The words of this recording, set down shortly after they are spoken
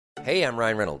Hey, I'm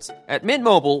Ryan Reynolds. At Mint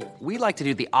Mobile, we like to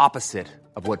do the opposite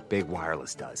of what Big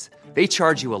Wireless does. They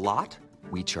charge you a lot,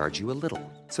 we charge you a little.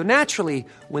 So naturally,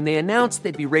 when they announced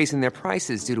they'd be raising their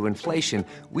prices due to inflation,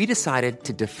 we decided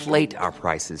to deflate our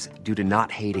prices due to not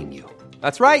hating you.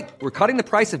 That's right. We're cutting the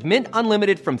price of Mint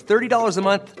Unlimited from $30 a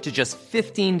month to just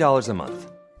 $15 a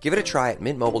month. Give it a try at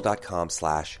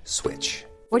mintmobile.com/switch.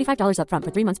 $45 up front for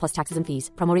 3 months plus taxes and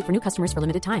fees. Promo rate for new customers for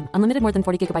limited time. Unlimited more than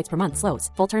 40 gigabytes per month. Slows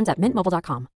full terms at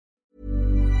mintmobile.com.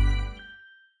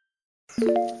 本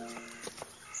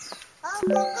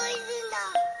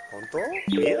当？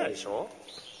見えないでしょ？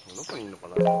どこにいるのか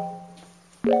な？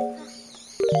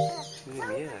見え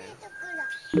ないよ。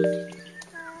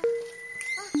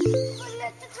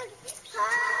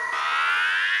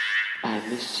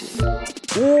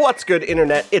What's good,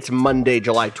 Internet? It's Monday,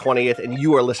 July 20th, and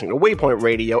you are listening to Waypoint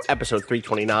Radio, episode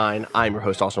 329. I'm your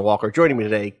host, Austin Walker. Joining me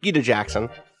today, Gita Jackson.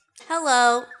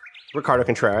 Hello. Ricardo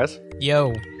Contreras.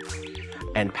 Yo.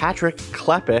 And Patrick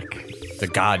Klepek. The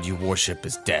god you worship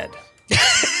is dead.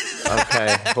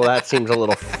 Okay, well that seems a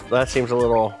little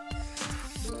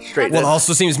straight. Well, it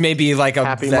also seems maybe like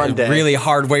a really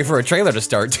hard way for a trailer to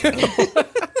start, too.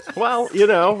 Well, you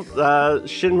know,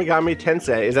 Shin Megami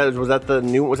Tensei, was that the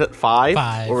new, was it 5?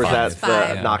 5. Or was that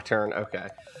Five. the Nocturne? Okay.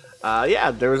 Yeah,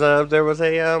 there was a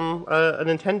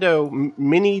Nintendo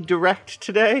mini direct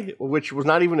today, which was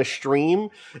not even a stream.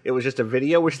 It was just a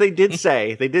video, which they did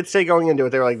say. They did say going into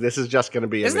it, they were like, this is just going to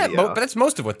be a video. But that's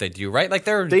most of what they do, right? Like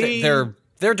their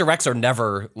directs are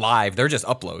never live. They're just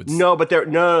uploads. No, but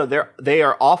they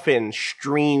are often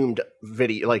streamed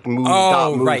video, like move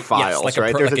right. files, yes, like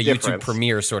right? There's like a difference. YouTube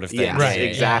premiere sort of thing. Yes, Right.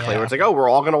 exactly. Yeah. Where it's like, oh, we're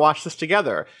all going to watch this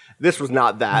together. This was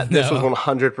not that. This was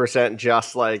 100%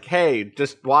 just like, hey,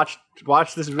 just watch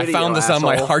this video. I found this on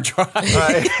my hard drive.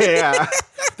 Yeah.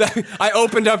 I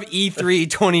opened up E3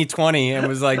 2020 and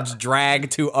was like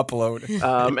dragged to upload.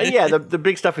 And yeah, the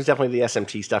big stuff is definitely the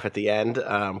SMT stuff at the end.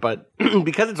 But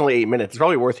because it's only 8 minutes, it's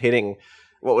probably worth hitting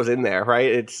what was in there,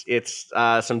 right? It's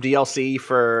some DLC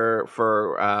for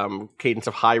Cadence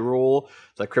of Hyrule,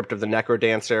 the Crypt of the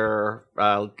Necrodancer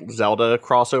Zelda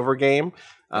crossover game.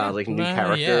 Like new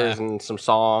characters and some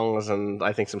songs and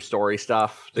I think some story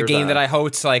stuff. The game that I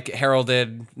hoped like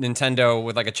heralded Nintendo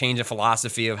with like a change of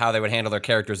philosophy of how they would handle their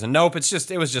characters, and nope,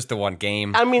 it was just the one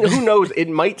game. I mean, who knows? It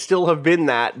might still have been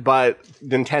that, but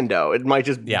Nintendo. It might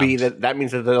just be that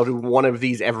means that they'll do one of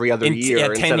these every other year.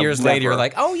 Yeah, 10 years later, you're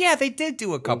like, oh yeah, they did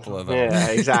do a couple of them. Yeah,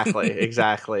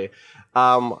 exactly.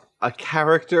 A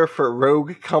character for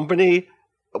Rogue Company,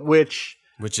 which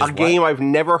is a game I've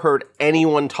never heard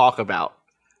anyone talk about.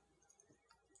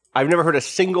 I've never heard a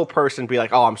single person be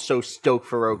like, "Oh, I'm so stoked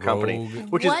for Rogue Company,"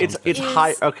 which is it's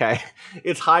high. Okay,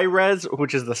 it's High Res,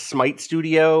 which is the Smite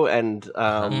studio, and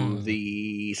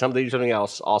they do something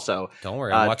else also. Don't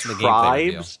worry, I'm watching the gameplay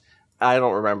reveal. I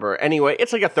don't remember. Anyway,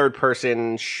 it's like a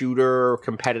third-person shooter,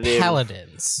 competitive.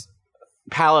 Paladins.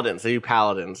 They do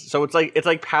Paladins. So it's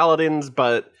like Paladins,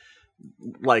 but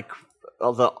like.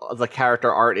 The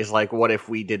character art is like, what if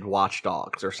we did Watch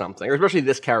Dogs or something? Or especially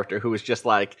this character who is just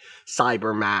like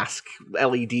cyber mask,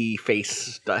 LED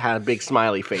face, had a big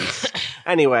smiley face.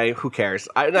 Anyway, who cares?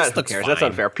 Who cares? Fine. That's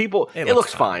unfair. It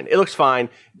looks fine. It looks fine.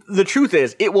 The truth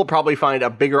is, it will probably find a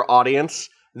bigger audience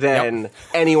than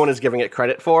anyone is giving it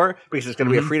credit for, because it's going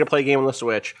to be a free-to-play game on the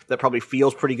Switch that probably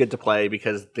feels pretty good to play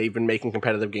because they've been making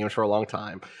competitive games for a long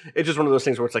time. It's just one of those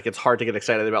things where it's like it's hard to get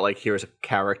excited about, like, here's a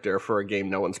character for a game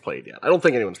no one's played yet. I don't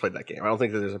think anyone's played that game. I don't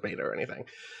think that there's a beta or anything.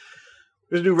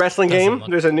 There's a new wrestling game.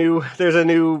 There's a new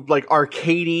like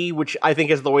arcadey, which I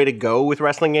think is the way to go with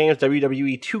wrestling games.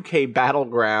 WWE 2K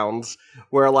Battlegrounds,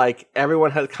 where like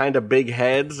everyone has kind of big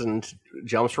heads and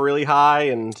jumps really high,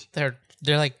 and they're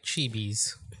like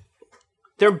chibis.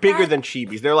 They're bigger than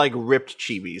chibis. They're like ripped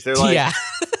chibis. They're like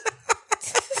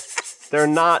they're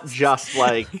not just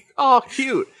like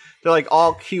cute. They're like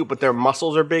all cute, but their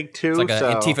muscles are big too. It's like an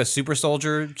Antifa super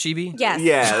soldier chibi? Yes.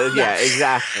 Yeah,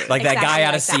 exactly. Like that guy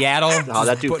out of Seattle? Oh,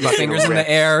 that dude putting fingers in the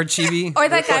air, chibi? Or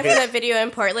that guy from that video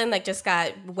in Portland that just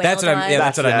got wailed that's what on.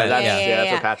 that's what I meant.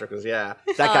 That's what Patrick was, That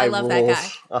guy I love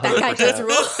rules. that guy. That guy does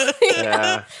rule.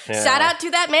 Yeah. Shout out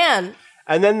to that man.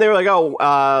 And then they were like,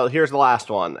 here's the last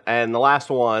one. And the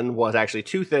last one was actually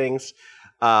two things.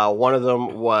 One of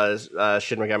them was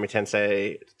Shin Megami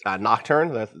Tensei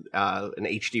Nocturne, an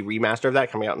HD remaster of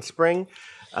that coming out in spring.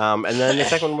 And then the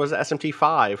second one was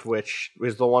SMT5, which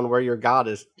is the one where your god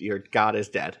is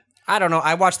dead. I don't know.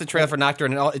 I watched the trailer for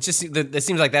Nocturne, and it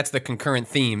seems like that's the concurrent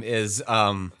theme. Is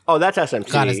oh, that's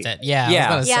SMT. God is dead.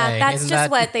 Yeah. That's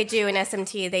just what they do in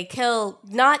SMT. They kill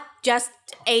not just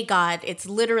a god; it's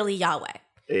literally Yahweh.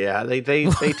 Yeah, they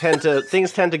tend to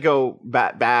things tend to go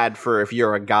bad for if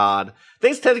you're a god.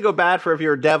 Things tend to go bad for if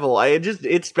you're a devil.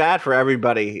 It's bad for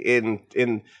everybody in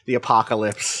the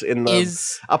apocalypse. In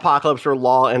the apocalypse where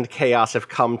law and chaos have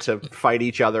come to fight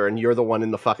each other, and you're the one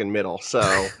in the fucking middle.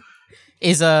 So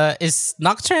is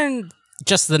Nocturne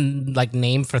just the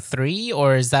name for 3,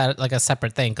 or is that like a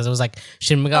separate thing? Because it was like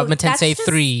Shin Megami Tensei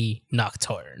 3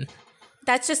 Nocturne.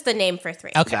 That's just the name for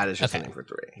 3. Okay, that is just the name for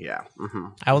 3. Yeah. Mm-hmm.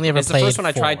 I only ever it's played the first one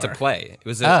I 4. tried to play. It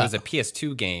was a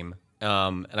PS2 game,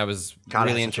 and I was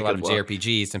really into a lot of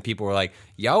JRPGs. And people were like,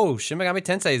 "Yo, Shin Megami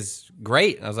Tensei is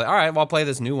great." And I was like, "All right, well, I'll play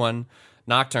this new one,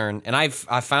 Nocturne." And I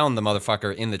found the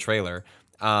motherfucker in the trailer.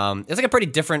 It's like a pretty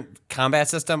different combat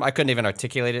system. I couldn't even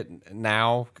articulate it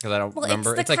now because I don't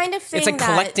remember. It's the kind of thing it's like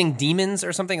collecting demons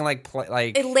or something like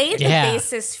it laid the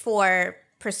basis for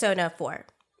Persona 4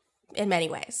 in many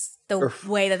ways. The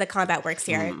way that the combat works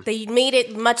here, they made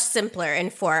it much simpler in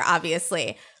 4,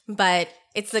 obviously, but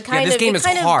it's the kind this of game is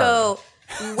hard. Go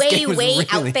way really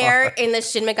out there hard. in the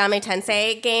Shin Megami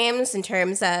Tensei games in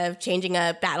terms of changing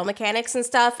up battle mechanics and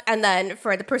stuff. And then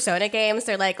for the Persona games,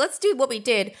 they're like, let's do what we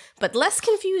did, but less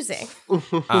confusing.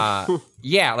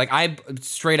 Yeah, like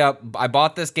I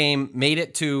bought this game, made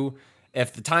it to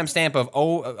if the timestamp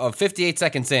of 58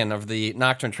 seconds in of the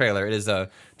Nocturne trailer, it is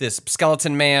this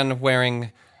skeleton man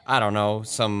wearing, I don't know,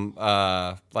 some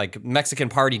like Mexican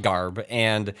party garb,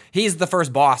 and he's the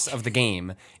first boss of the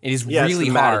game. It is really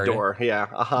the hard. Matador. Yeah,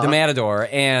 the Matador,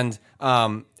 and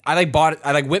I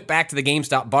went back to the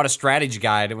GameStop, bought a strategy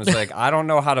guide, and was like, I don't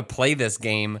know how to play this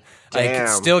game. Damn. Like,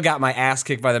 still got my ass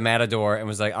kicked by the Matador, and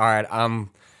was like, all right,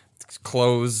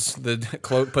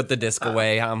 put the disc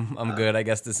away. I'm good. I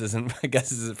guess this isn't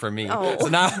for me. Oh. So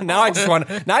now I just want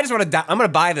to. I'm gonna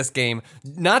buy this game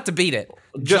not to beat it,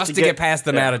 just to get past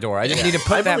the Matador. I just need to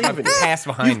put that past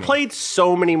behind me. You've played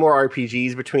so many more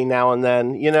RPGs between now and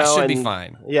then. You know, I should be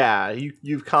fine. Yeah,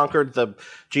 you've conquered the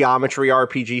geometry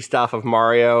RPG stuff of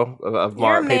Mario,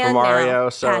 You're a man Paper Mario. now,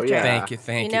 So Patrick. yeah, Thank you.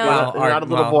 You know- Well, You're not a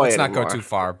little boy let's not go anymore. too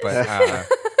far, but.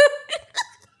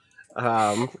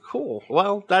 Cool.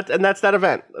 Well, that's that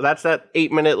event. That's that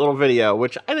 8-minute little video,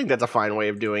 which I think that's a fine way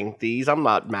of doing these. I'm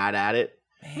not mad at it.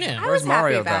 Yeah. I was happy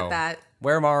Mario about though? that.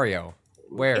 Where Mario?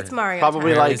 Where? It's Mario.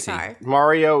 Probably time. like Sorry.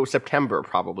 Mario September,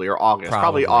 probably, or August.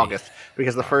 Probably Probably. August,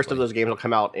 because the first of those games will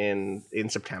come out in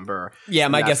September. Yeah,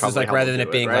 my And guess that's is like probably how rather they'll than do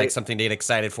it being right? like something to get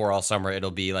excited for all summer,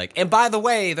 it'll be like, and by the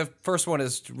way, the first one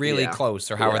is really Yeah.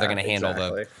 close, or how are they going to handle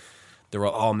exactly. the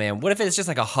role? Oh man, what if it's just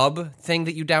like a hub thing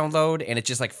that you download and it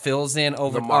just like fills in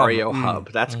over the Mario hub?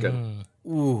 That's good.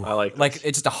 Ooh, I like like this.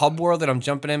 it's just a hub world that I'm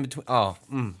jumping in between. Oh,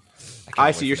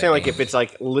 I see. You're saying like if it's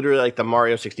like literally like the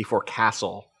Mario 64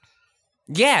 castle.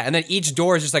 yeah, and then each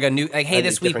door is just like a new. Like, hey, And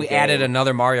this a week we different added game.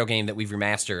 another Mario game that we've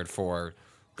remastered for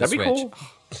the That'd be Switch. cool.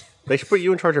 They should put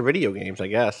you in charge of video games, I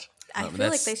guess. I feel like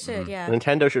that's- they should, yeah.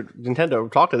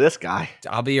 Nintendo talk to this guy.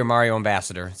 I'll be your Mario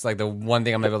ambassador. It's like the one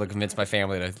thing I'm able to convince my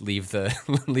family to leave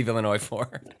leave Illinois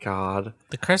for. God.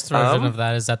 The cursed version of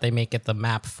that is that they make it the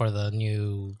map for the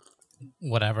new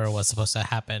whatever was supposed to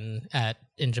happen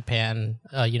in Japan,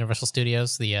 Universal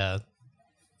Studios, the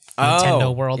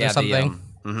Nintendo World or something.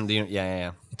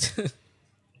 Yeah.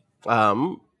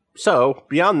 So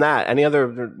beyond that,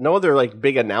 no other like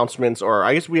big announcements, or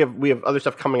I guess we have other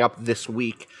stuff coming up this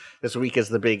week. This week is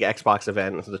the big Xbox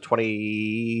event. It's the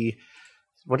 20.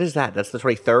 What is that? That's the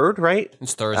 23rd, right?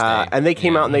 It's Thursday. And they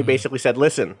came out and they basically said,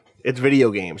 "Listen, it's video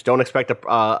games. Don't expect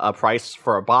a price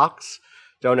for a box.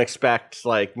 Don't expect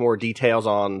like more details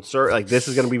on like this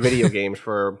is going to be video games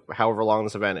for however long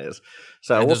this event is."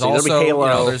 So And we'll there's see. There'll be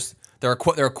also, Halo.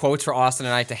 there are quotes for Austin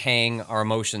and I to hang our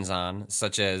emotions on,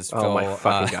 such as Oh my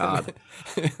fucking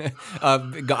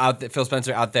god! Phil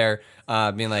Spencer out there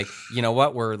being like, you know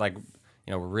what, we're like,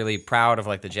 we're really proud of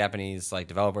like the Japanese like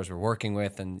developers we're working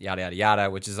with and yada yada yada,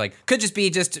 which is like could just be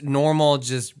just normal,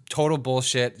 just total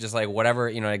bullshit, just like whatever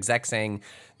exec saying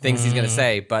things he's gonna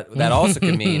say, but that also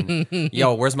could mean,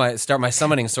 yo, where's my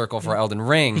summoning circle for Elden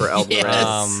Ring? For Elden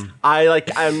Ring.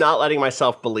 I'm not letting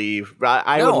myself believe.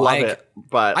 I would love it,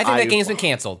 but I think that game's been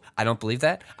canceled. I don't believe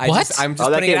that. I'm What? just that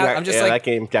putting it game- out. I'm just yeah, like that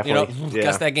game definitely- yeah.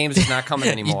 guess that game's just not coming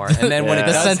anymore. And then when it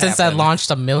The does sentence that happen, launched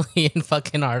 1 million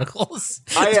fucking articles.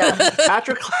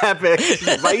 Patrick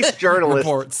Klepek, vice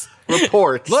journalist,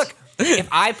 reports. Look, if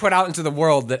I put out into the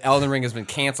world that Elden Ring has been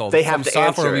canceled, They have From to Software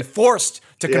answer will it. be forced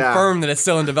to Yeah. confirm that it's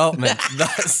still in development.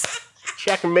 Thus,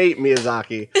 checkmate,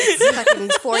 Miyazaki. It's fucking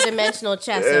 4-dimensional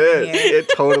chess over here. It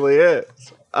totally is.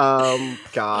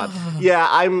 God, yeah,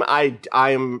 I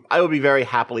would be very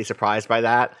happily surprised by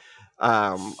that.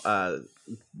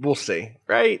 we'll see,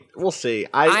 right? We'll see.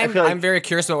 I feel like I'm very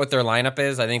curious about what their lineup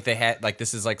is. I think they had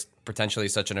this is potentially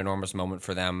such an enormous moment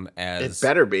for them as it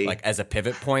better be as a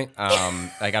pivot point.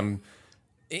 I'm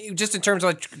just in terms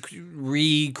of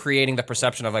recreating the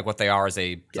perception of what they are as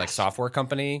a software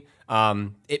company.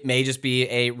 It may just be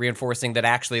a reinforcing that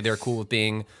actually they're cool with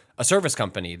being a service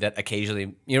company that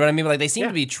occasionally, you know what I mean? They seem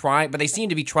to be trying, but they seem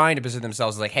to be trying to position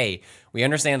themselves as hey, we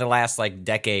understand the last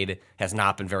decade has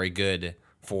not been very good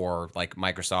for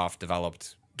Microsoft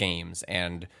developed games,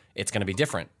 and it's going to be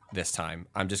different this time.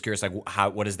 I'm just curious,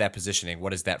 what is that positioning?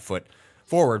 What is that foot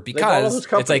forward? Because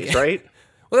it's right?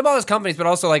 Well, they bought those companies, but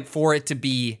also for it to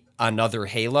be another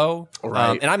Halo,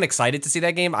 right? And I'm excited to see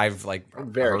that game. I've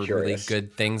heard really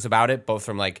good things about it, both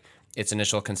from its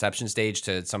initial conception stage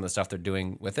to some of the stuff they're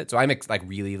doing with it. So I'm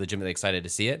really legitimately excited to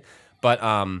see it. But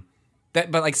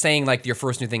saying your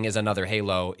first new thing is another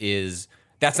Halo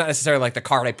that's not necessarily the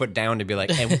card I put down to be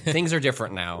hey, things are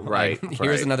different now. Right.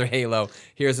 Here's another Halo.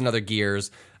 Here's another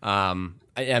Gears. I'm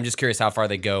just curious how far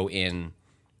they go in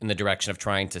the direction of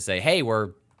trying to say, hey,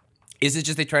 is it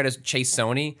just they try to chase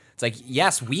Sony? It's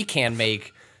yes, we can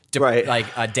make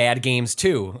dad games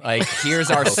too.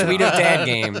 Here's our suite of dad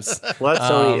games. Let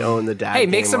Sony own the dad. Hey,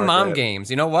 make some market. mom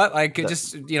games. You know what?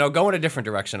 Just go in a different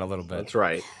direction a little bit. That's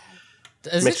right.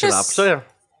 Mix it up. So yeah.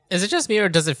 Is it just me, or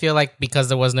does it feel because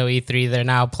there was no E3, they're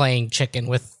now playing chicken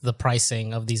with the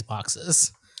pricing of these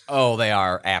boxes? Oh, they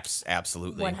are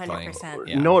absolutely 100%.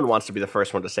 Yeah. No one wants to be the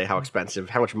first one to say how expensive,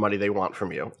 how much money they want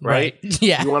from you, right?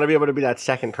 Yeah. You want to be able to be that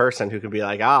second person who can be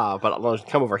but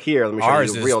come over here. Let me show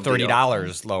Ours you a real is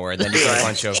 $30 lower, and then you get a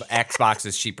bunch of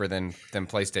Xboxes cheaper than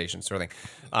PlayStation, sort of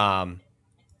thing.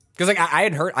 Because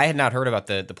I had not heard about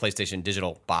the PlayStation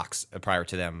digital box prior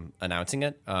to them announcing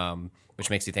it, which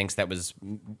makes me think that was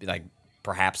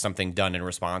perhaps something done in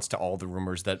response to all the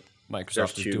rumors that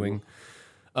Microsoft is doing.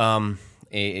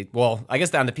 Well, I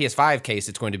guess on the PS5 case,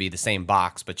 it's going to be the same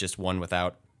box, but just one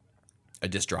without a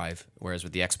disk drive. Whereas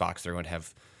with the Xbox, they're going to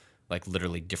have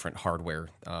literally different hardware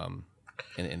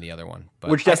in the other one.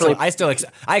 But which definitely, I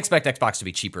expect Xbox to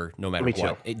be cheaper no matter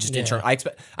what.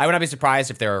 I would not be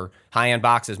surprised if their high end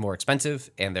box is more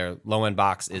expensive and their low end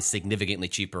box is significantly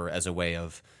cheaper as a way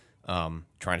of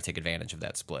trying to take advantage of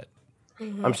that split.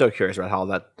 Mm-hmm. I'm so curious about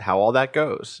how all that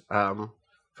goes.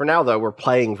 For now, though, we're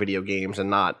playing video games and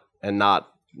not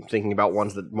thinking about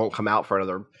ones that won't come out for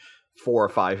another 4 or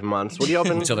 5 months. What have y'all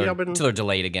been until they're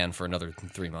delayed again for another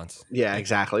 3 months? Yeah,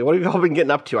 exactly. What have y'all been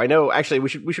getting up to? I know actually we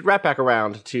should wrap back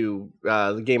around to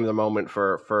the game of the moment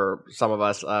for some of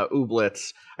us.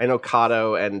 Ooblets. I know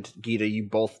Kato and Gita, you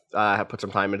both have put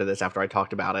some time into this after I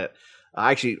talked about it.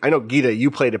 Actually, I know, Gita,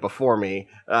 you played it before me,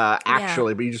 but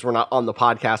you just were not on the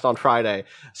podcast on Friday.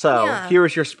 So here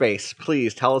is your space.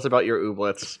 Please tell us about your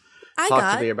Ooblets.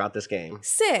 Talk to me about this game.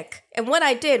 Sick. And what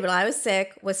I did when I was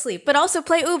sick was sleep, but also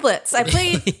play Ooblets. I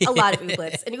played a lot of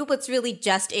Ooblets, and Ooblets really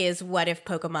just is what if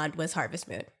Pokemon was Harvest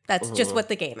Moon. That's just what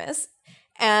the game is.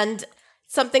 And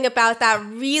something about that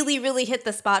really, really hit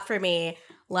the spot for me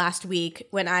last week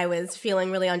when I was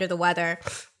feeling really under the weather.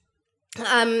 But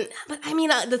I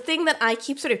mean, the thing that I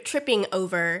keep sort of tripping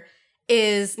over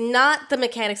is not the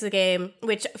mechanics of the game,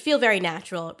 which feel very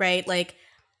natural, right?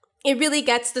 It really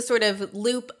gets the sort of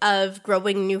loop of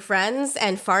growing new friends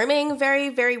and farming very,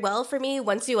 very well for me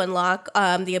once you unlock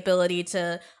the ability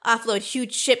to offload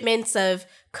huge shipments of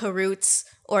Karoots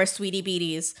or Sweetie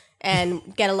Beaties and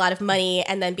get a lot of money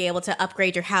and then be able to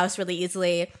upgrade your house really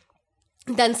easily.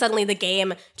 Then suddenly the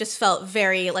game just felt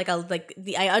very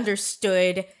I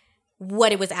understood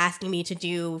what it was asking me to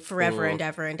do forever and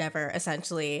ever,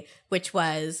 essentially, which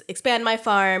was expand my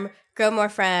farm, grow more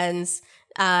friends,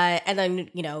 and then,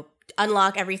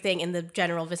 unlock everything in the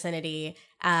general vicinity.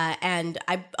 And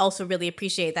I also really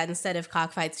appreciate that instead of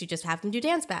cockfights, you just have them do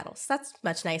dance battles. That's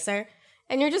much nicer.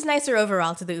 And you're just nicer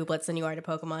overall to the Ooblets than you are to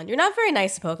Pokemon. You're not very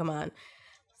nice to Pokemon.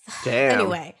 Damn.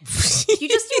 Anyway,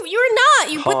 you're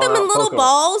not. You put them in little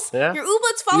balls. Yeah. Your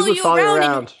Ooblets follow you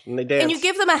around and they dance. And you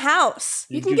give them a house.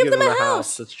 You can give them a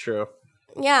house. That's true.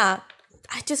 Yeah.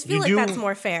 I just feel that's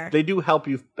more fair. They do help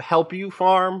you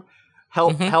farm,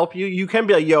 help you. You can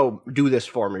be like, yo, do this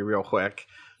for me real quick.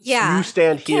 Yeah. You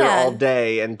stand here all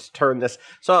day and turn this.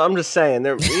 So I'm just saying,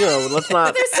 let's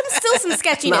not. There's still some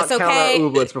sketchiness, not okay? Count our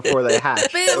Ooblets before they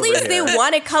hatch. But at least they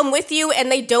want to come with you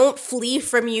and they don't flee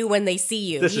from you when they see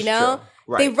you. This is true.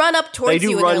 Right. They run up towards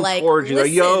you and they're like, towards you.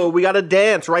 Listen, yo, we got to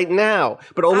dance right now.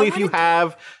 But only if you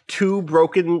have 2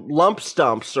 broken lump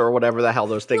stumps or whatever the hell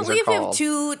those things are called. Only if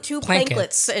you have two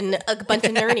planklets and a bunch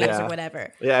of nernies or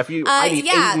whatever. Yeah, I need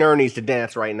 8 nernies to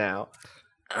dance right now.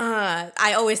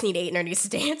 I always need 8 nerdies to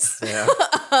dance. Yeah.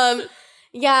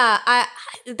 Yeah,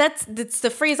 that's the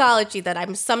phraseology that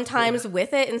I'm sometimes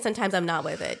with it and sometimes I'm not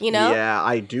with it, you know? Yeah,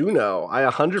 I do know. I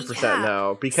 100%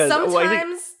 know because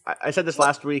sometimes I said this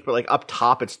last week, but like up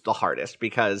top, it's the hardest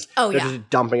because they're yeah. just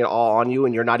dumping it all on you,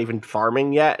 and you're not even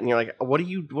farming yet, and you're like, what are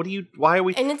you? Why are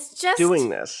we? And it's just doing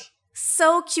this.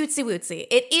 So cutesy wootsy.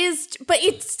 It is, but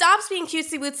it stops being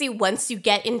cutesy wootsy once you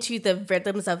get into the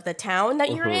rhythms of the town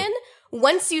that you're in.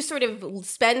 Once you sort of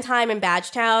spend time in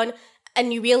Badgetown,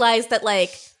 and you realize that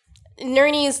like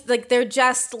Nernies, like they're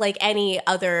just like any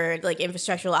other like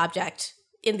infrastructural object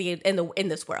in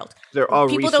this world. They're a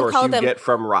people resource don't call you them, get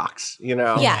from rocks, you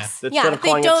know? Yes. Instead of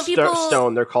calling it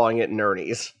stone, they're calling it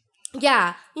Nernies.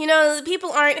 Yeah. You know,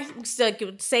 people aren't like,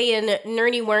 saying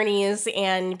nerdy wernies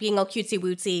and being all cutesy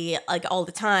wootsy like all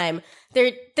the time.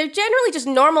 They're generally just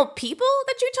normal people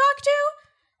that you talk to.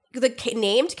 The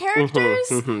named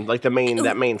characters. Like that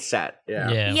main set.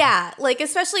 Yeah. Like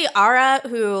especially Ara,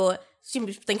 who she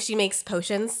thinks she makes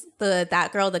potions.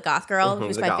 That girl, the goth girl,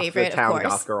 who's my favorite, the town of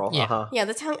course. Goth girl. Yeah,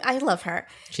 the town. I love her.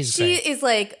 She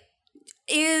great.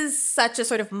 is such a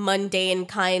sort of mundane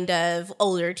kind of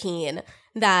older teen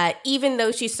that even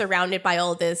though she's surrounded by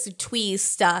all this twee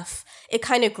stuff, it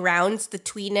kind of grounds the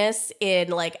tweeness in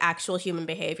like actual human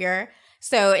behavior.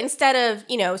 So instead of,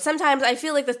 you know, sometimes I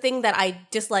feel like the thing that I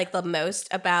dislike the most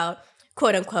about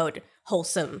quote unquote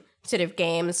wholesome sort of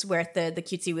games where the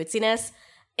cutesy wootsiness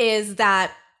is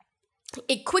that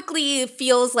it quickly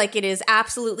feels like it is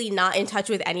absolutely not in touch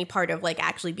with any part of like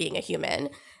actually being a human.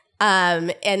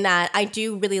 And that I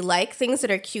do really like things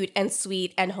that are cute and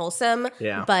sweet and wholesome.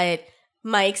 Yeah. But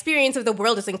my experience of the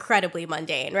world is incredibly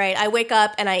mundane, right? I wake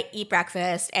up and I eat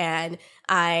breakfast and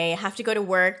I have to go to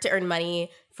work to earn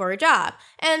money for a job.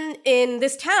 And in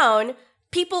this town,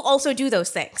 people also do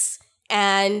those things.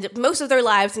 And most of their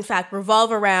lives, in fact,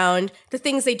 revolve around the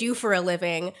things they do for a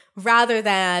living rather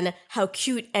than how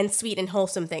cute and sweet and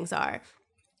wholesome things are.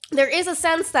 There is a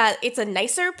sense that it's a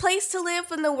nicer place to live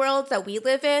than the world that we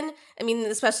live in. I mean,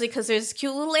 especially because there's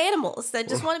cute little animals that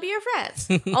just want to be your friends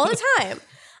all the time.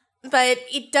 But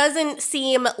it doesn't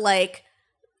seem like...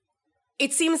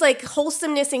 It seems like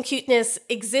wholesomeness and cuteness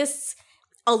exists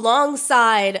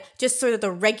alongside just sort of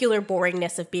the regular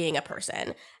boringness of being a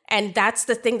person. And that's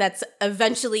the thing that's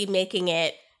eventually making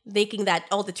that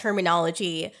all the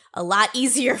terminology a lot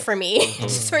easier for me to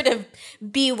sort of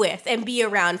be with and be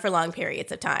around for long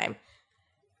periods of time.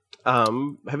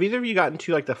 Have either of you gotten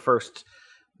to like the first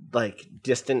like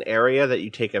distant area that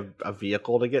you take a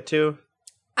vehicle to get to?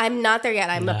 I'm not there yet.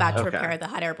 I'm about to repair the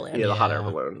hot air balloon. Yeah, the hot air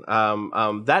balloon.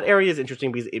 That area is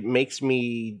interesting because it makes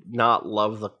me not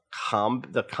love the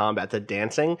combat, the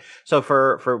dancing. So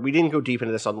for we didn't go deep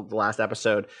into this on the last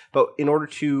episode, but in order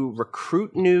to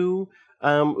recruit new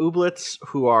ooblets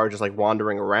who are just like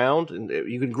wandering around, and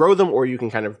you can grow them or you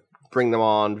can kind of bring them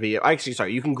on via... Actually,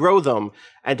 sorry, you can grow them,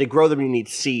 and to grow them you need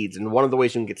seeds, and one of the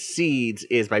ways you can get seeds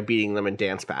is by beating them in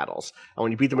dance battles. And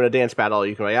when you beat them in a dance battle,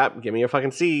 you can be like, give me a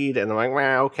fucking seed, and they're like,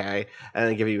 well, okay, and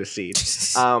then give you a seed.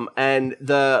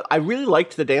 I really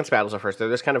liked the dance battles at first. They're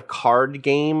this kind of card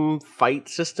game fight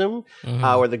system,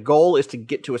 where the goal is to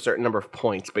get to a certain number of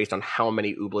points based on how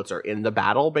many ooblets are in the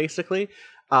battle, basically.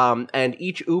 And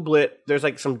each ooblet, there's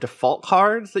like some default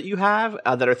cards that you have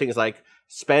that are things like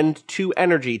spend 2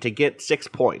 energy to get 6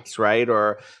 points, right?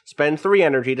 Or spend 3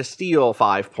 energy to steal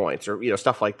 5 points, or, you know,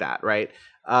 stuff like that, right?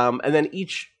 And then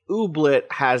each ooblet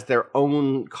has their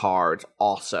own cards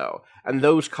also. And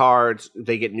those cards,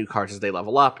 they get new cards as they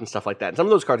level up and stuff like that. And some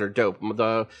of those cards are dope.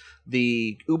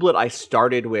 The ooblet I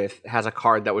started with has a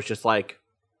card that was just like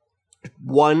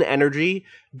 1 energy,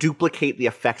 duplicate the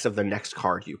effects of the next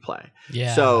card you play.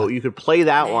 Yeah. So you could play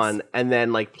that one and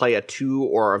then like play a 2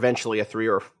 or eventually a 3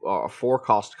 or a 4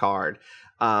 cost card,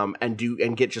 and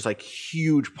get just like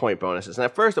huge point bonuses. And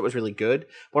at first it was really good.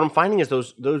 What I'm finding is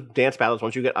those dance battles,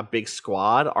 once you get a big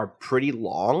squad, are pretty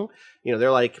long. You know, they're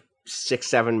like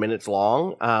 6-7 minutes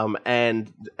long.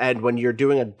 And when you're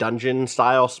doing a dungeon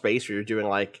style space where you're doing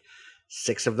like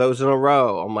 6 of those in a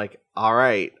row, I'm like, all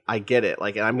right, I get it.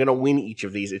 Like, and I'm going to win each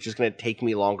of these. It's just going to take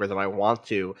me longer than I want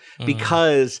to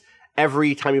because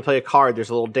every time you play a card, there's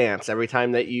a little dance. Every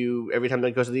time that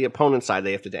it goes to the opponent's side,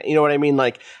 they have to dance. You know what I mean?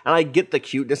 Like, and I get the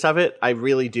cuteness of it. I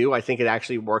really do. I think it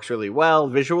actually works really well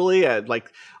visually.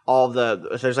 Like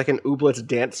there's like an ooblets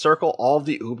dance circle. All of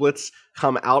the ooblets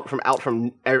come out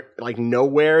from like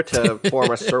nowhere to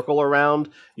form a circle around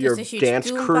your dance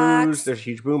crews. There's a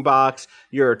huge boombox.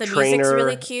 Your the trainer, music's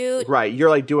really cute. Right? You're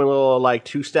like doing a little like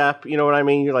 2-step. You know what I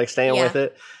mean? You're like staying with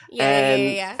it.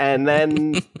 Yeah. And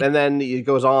then it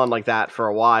goes on like that for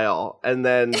a while, and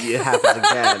then it happens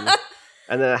again,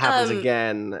 and then it happens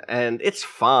again, and it's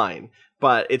fine.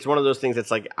 But it's one of those things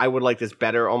that's like, I would like this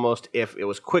better almost if it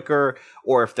was quicker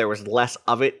or if there was less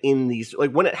of it in these.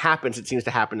 Like, when it happens, it seems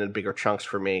to happen in bigger chunks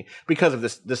for me because of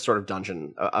this sort of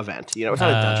dungeon event. You know, it's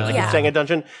not a dungeon. I keep saying a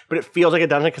dungeon, but it feels like a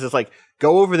dungeon because it's like,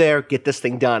 go over there, get this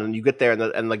thing done. And you get there,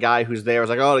 and the guy who's there is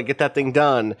like, oh, to get that thing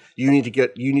done, you need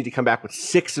to come back with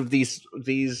 6 of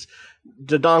these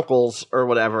dodonkles or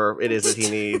whatever it is that he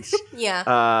needs.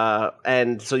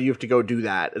 And so you have to go do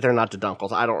that. They're not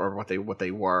dodonkles. I don't remember what they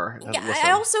were. Yeah,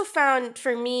 I also found,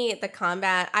 for me, the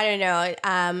combat, I don't know,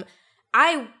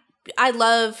 I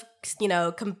love, you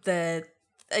know,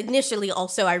 initially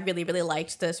also I really, really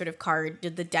liked the sort of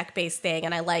the deck-based thing,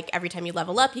 and I like every time you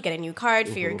level up, you get a new card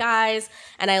for your guys,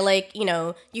 and I like, you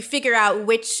know, you figure out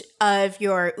which of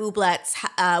your ooblets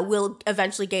will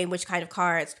eventually gain which kind of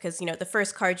cards, because, you know, the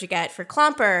first card you get for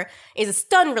Clomper is a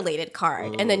stun-related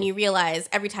card, and then you realize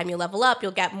every time you level up,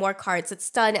 you'll get more cards that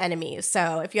stun enemies,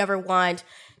 so if you ever want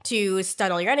to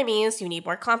stun all your enemies, you need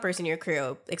more Clompers in your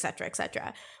crew, etc.,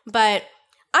 etc. But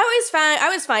I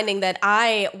was finding that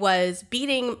I was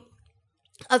beating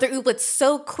other ooblets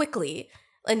so quickly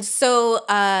and so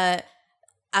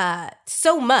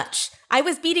much. I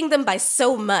was beating them by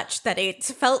so much that it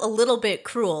felt a little bit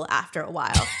cruel after a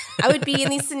while. I would be in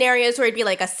these scenarios where it'd be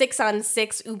like a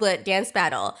 6-on-6 ooblet dance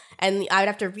battle, and I would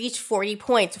have to reach 40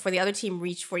 points before the other team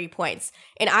reached 40 points.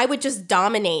 And I would just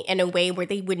dominate in a way where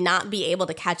they would not be able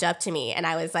to catch up to me. And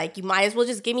I was like, you might as well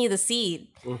just give me the seed.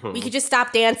 We could just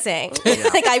stop dancing.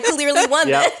 Like, I clearly won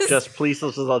this. Just please,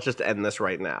 let's just end this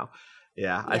right now.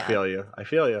 Yeah, I feel you.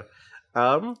 Kato,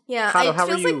 how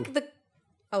are you?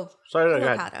 Sorry, go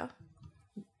ahead. Kato.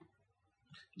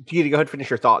 You need to go ahead and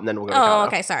finish your thought, and then we'll go to Kato.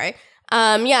 Okay, sorry.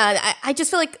 I just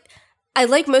feel like I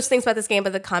like most things about this game,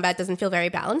 but the combat doesn't feel very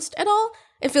balanced at all.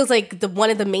 It feels like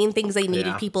one of the main things they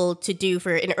needed people to do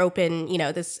for an open, you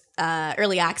know, this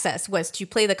early access was to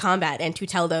play the combat and to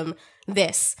tell them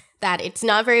that it's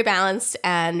not very balanced,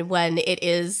 and when it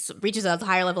reaches a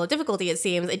higher level of difficulty, it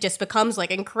seems, it just becomes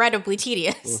like incredibly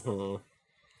tedious.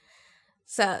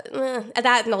 So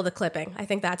that and all the clipping, I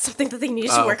think that's something that they need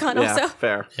to work on. Also,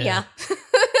 fair. Yeah.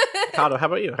 Kato, how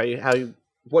about you?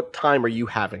 What time are you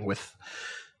having with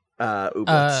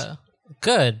ooblets?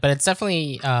 Good, but it's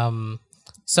definitely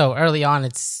so early on.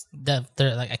 It's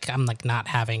I'm like not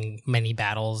having many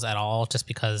battles at all, just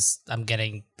because I'm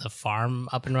getting the farm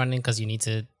up and running, because you need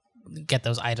to get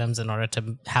those items in order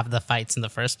to have the fights in the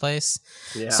first place.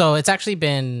 Yeah. So it's actually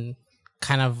been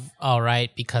kind of all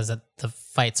right, because the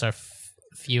fights are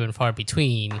few and far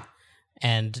between,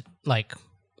 and like,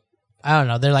 I don't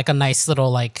know, they're like a nice little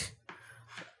like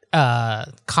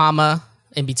comma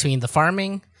in between the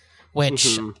farming,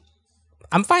 which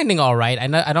I'm finding all right.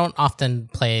 I don't often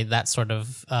play that sort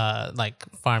of like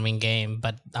farming game,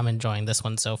 but I'm enjoying this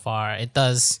one so far. It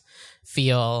does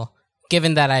feel,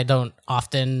 given that I don't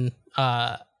often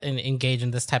engage in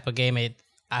this type of game,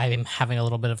 I'm having a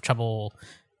little bit of trouble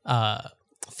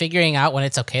figuring out when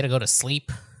it's okay to go to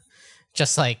sleep.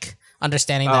 Just like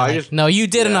understanding that, no, you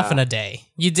did enough in a day.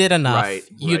 You did enough. Right.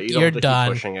 You're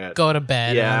done. Go to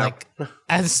bed. Yeah.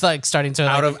 And it's like starting to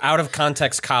out of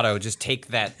context. Kato, just take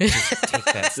that. Just take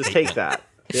that. Just take that.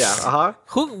 Yeah.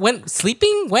 Who went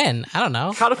sleeping? When? I don't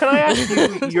know. Kato, can I ask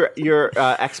you your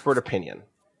expert opinion?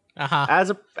 As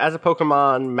a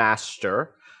Pokemon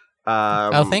master.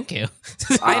 Thank you.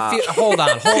 I feel. Hold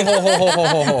on.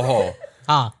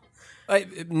 Hold.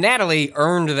 Natalie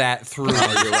earned that through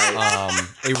a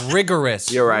rigorous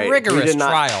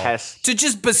trial to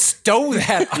just bestow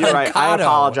that on Kato. I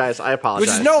apologize. Which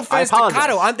is no offense to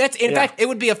Kato. In fact, it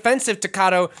would be offensive to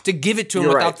Kato to give it to him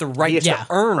without the right to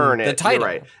earn the title. You're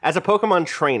right. As a Pokemon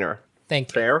trainer, thank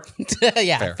you. Fair?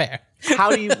 Yeah, fair.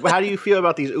 How do you feel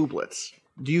about these ooblets?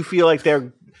 Do you feel like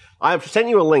they're... I've sent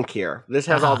you a link here. This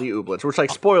has all the ooblets, which,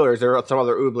 like, spoilers, there are some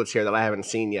other ooblets here that I haven't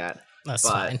seen yet. That's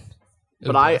fine.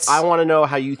 But I want to know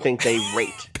how you think they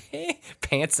rate.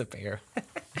 Pantsabear.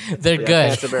 They're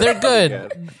good. They're good.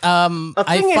 The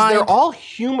thing is, they're all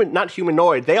not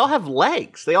humanoid. They all have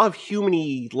legs. They all have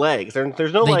human-y legs.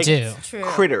 There's no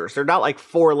critters. They're not like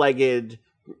four-legged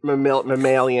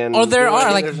mammalian. Oh, there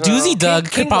are. Like Doozy Doug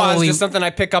could probably just something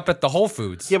I pick up at the Whole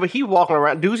Foods. Yeah, but he's walking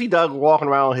around. Doozy Doug walking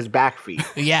around on his back feet.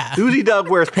 Yeah. Doozy Doug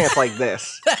wears pants like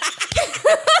this.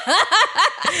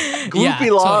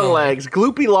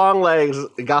 Gloopy long legs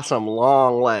got some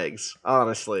long legs,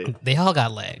 honestly. They all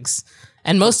got legs.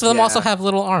 And most of them also have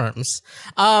little arms.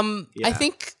 I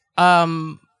think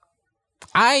they're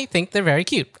very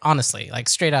cute, honestly. Like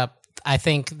straight up, I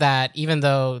think that even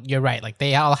though you're right, like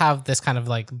they all have this kind of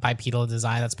like bipedal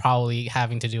design that's probably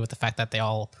having to do with the fact that they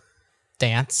all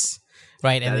dance,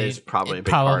 right? That is probably a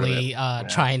big part of it.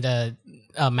 Trying to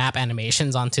map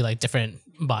animations onto like different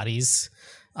bodies.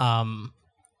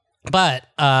 But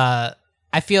I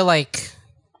feel like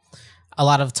a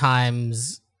lot of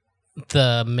times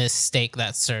the mistake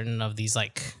that certain of these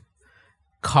like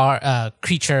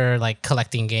creature like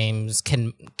collecting games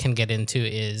can get into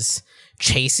is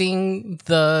chasing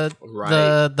the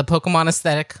Pokemon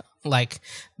aesthetic. Like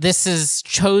this is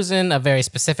chosen a very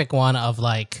specific one of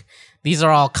like these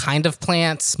are all kind of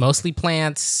plants, mostly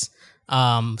plants.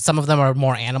 Some of them are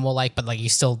more animal like, but like you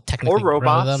still technically or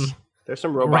robots. grow them. There's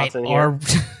some robots in here.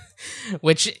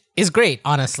 Which is great,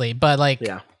 honestly. But like,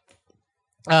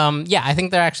 I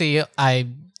think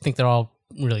they're all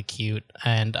really cute.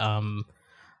 And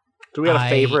do we have a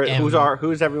favorite?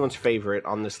 Who's everyone's favorite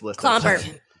on this list?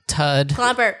 Clomper. Tud.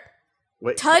 Clomper.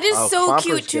 Wait, Tud is so Clomper's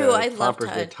cute too. good. I love Clomper's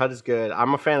Tud. Good. Tud is good.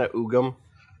 I'm a fan of Oogum.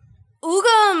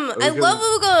 I love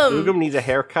Oogum. Oogum needs a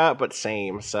haircut, but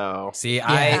same. So see,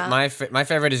 my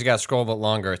favorite is you got to scroll a bit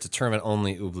longer. It's a tournament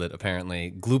only Ooblet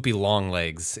apparently. Gloopy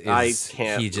Longlegs. I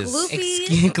can't. He just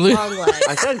Gloopy Longlegs.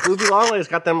 I said Gloopy Longlegs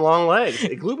got them long legs.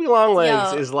 Gloopy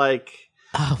Longlegs is like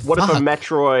what if a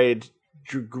Metroid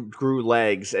grew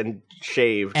legs and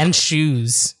shaved and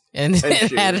shoes and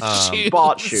shoes. had shoes.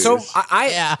 Bought shoes. So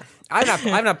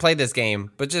I've not played this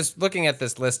game, but just looking at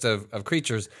this list of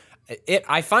creatures.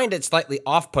 I find it slightly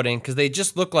off-putting because they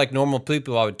just look like normal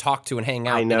people I would talk to and hang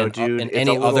out in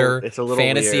any other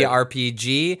fantasy weird.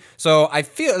 RPG. So I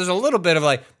feel there's a little bit of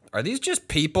like, are these just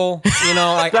people? You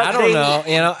know, like I don't know.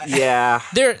 You know, yeah,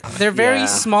 they're very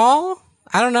small.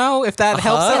 I don't know if that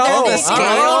helps at all. The scale.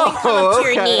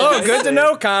 Oh, good to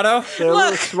know, Kato. They're a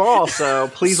little small, so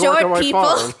please work on my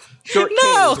farm. Short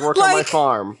kings work on my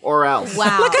farm, or else.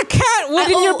 Wow, like a cat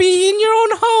wouldn't be in your own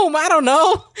home. I don't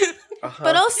know.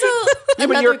 But also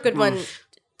another good one.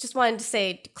 Just wanted to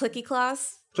say, Clicky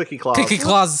Claws. Clicky Claws. Clicky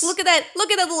Claws. Look at that!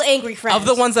 Look at that little angry friend. Of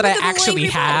the ones that I actually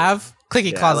have,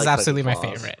 Clicky Claws is absolutely my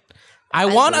favorite. I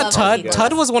want a Tud.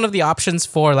 Tud was one of the options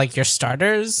for like your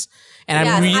starters, and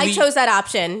I chose that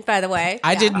option. By the way,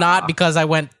 I did not because I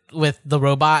went with the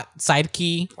robot side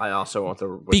key. I also want the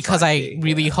because I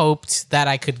really hoped that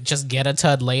I could just get a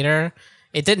Tud later.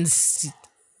 It didn't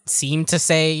seem to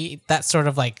say that sort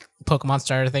of like Pokemon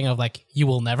starter thing of like you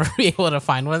will never be able to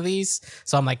find one of these.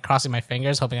 So I'm like crossing my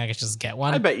fingers, hoping I could just get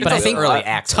one. I bet you. But I think early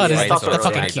access, Tud is right? the So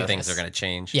fucking cutest. cutest. Things are going to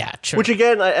change. Yeah, true. Which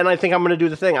again, and I think I'm going to do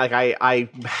the thing. Like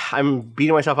I'm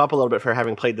beating myself up a little bit for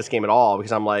having played this game at all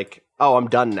because I'm like, oh, I'm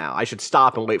done now. I should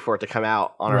stop and wait for it to come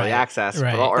out on early access.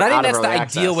 Right. Or But I think out of that's the early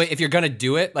ideal access. way. If you're going to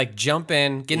do it, like jump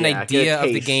in, get an Yeah, idea get a of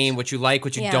the taste. game, what you like,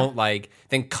 what you don't like,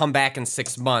 then come back in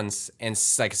 6 months and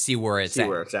like see where it's at.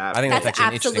 I think that's actually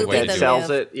an interesting way to It do it. sells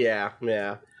it. Yeah.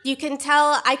 you can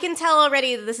tell. I can tell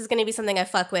already that this is going to be something I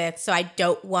fuck with. So I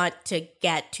don't want to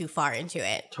get too far into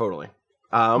it. Totally.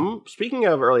 Speaking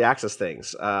of early access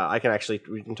things,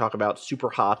 we can talk about Super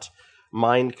Hot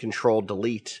Mind Control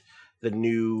Delete, the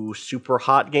new Super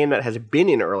Hot game that has been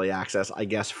in early access, I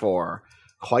guess, for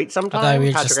quite some time. I thought we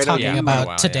were Patrick, just I know talking you-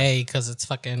 about today because it's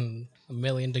fucking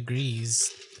 1,000,000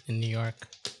 degrees in New York.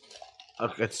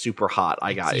 It's super hot.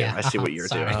 I got you. I see what you're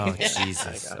sorry. doing. Oh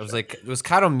Jesus! I was like, was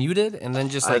Kato muted and then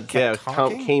just like kept Yeah,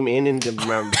 talking? came in into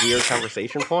my weird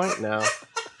conversation point. No.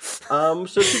 So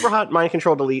Super Hot Mind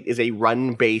Control Delete is a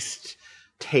run-based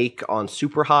take on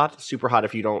Super Hot. Super Hot,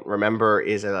 if you don't remember,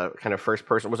 is a kind of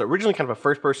was originally kind of a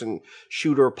first-person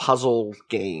shooter puzzle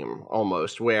game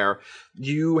almost, where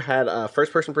you had a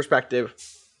first-person perspective.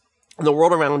 And the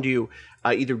world around you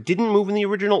either didn't move in the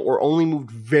original or only moved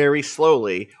very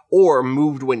slowly or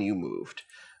moved when you moved.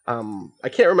 I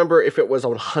can't remember if it was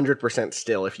 100%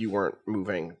 still if you weren't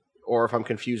moving or if I'm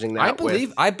confusing that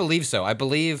I believe so. I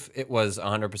believe it was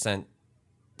 100%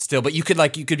 still, but you could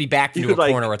be backed into a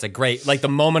corner where it's like, great, like the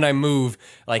moment I move,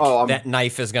 like that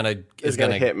knife is gonna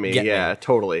hit me. Get Yeah,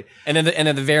 totally. And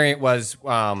then the variant was,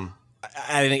 I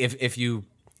think if you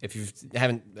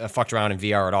haven't fucked around in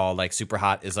VR at all, like Super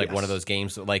Hot is like one of those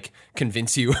games that like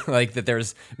convince you like that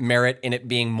there's merit in it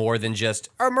being more than just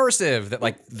immersive, that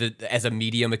like as a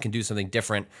medium it can do something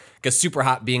different, because Super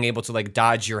Hot being able to like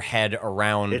dodge your head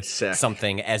around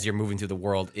something as you're moving through the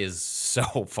world is so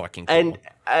fucking cool.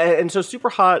 And so Super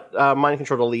Hot Mind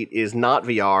Control Delete is not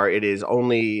VR. It is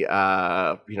only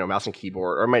mouse and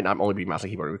keyboard, or it might not only be mouse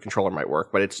and keyboard. A controller might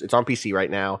work, but it's on PC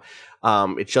right now.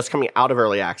 It's just coming out of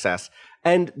early access.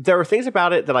 And there are things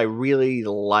about it that I really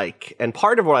like. And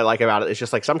part of what I like about it is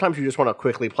just like sometimes you just want to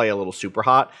quickly play a little Super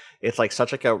Hot. It's like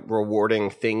such like a rewarding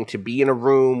thing to be in a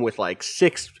room with like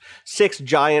six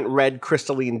giant red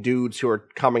crystalline dudes who are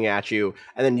coming at you.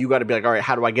 And then you got to be like, all right,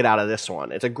 how do I get out of this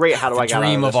one? It's a great how do I get out of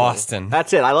this dream of one? Austin.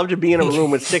 That's it. I love to be in a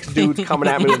room with 6 dudes coming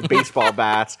at me with baseball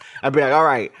bats. I'd be like, all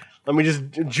right, Let me just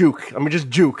juke. Let me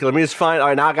just find. All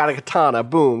right, now I got a katana.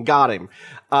 Boom, got him.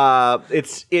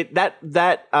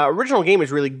 That original game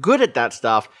is really good at that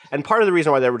stuff, and part of the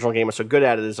reason why the original game is so good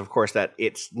at it is, of course, that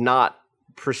it's not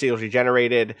procedurally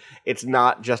generated. It's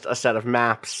not just a set of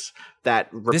maps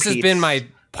that repeats. This has been my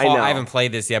pause. I haven't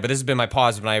played this yet, but this has been my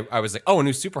pause when I was like, oh, a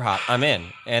new Super Hot, I'm in.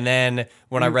 And then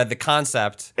when I read the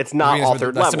concept, it's not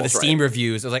altered levels. Some of the Steam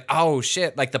reviews, I was like, oh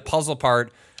shit, like the puzzle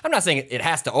part. I'm not saying it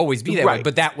has to always be that way,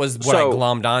 but that was what I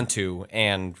glommed onto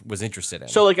and was interested in.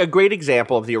 So, like, a great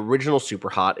example of the original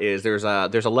Super Hot is there's a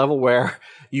level where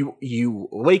you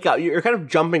wake up, you're kind of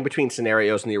jumping between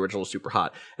scenarios in the original Super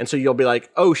Hot, and so you'll be like,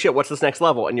 oh shit, what's this next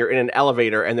level? And you're in an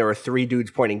elevator, and there are 3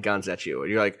 dudes pointing guns at you, and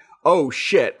you're like, oh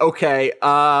shit, okay,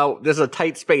 there's a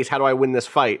tight space, how do I win this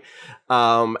fight?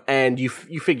 And you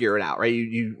figure it out, right?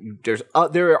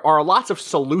 There are lots of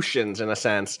solutions in a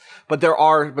sense, but they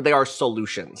are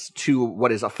solutions to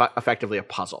what is effectively a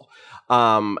puzzle.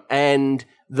 And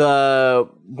the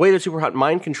way that Super Hot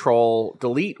Mind Control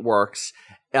Delete works,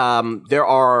 there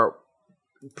are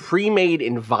pre-made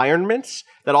environments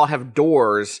that all have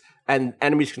doors, and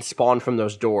enemies can spawn from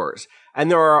those doors. And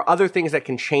there are other things that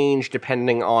can change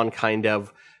depending on kind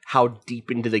of how deep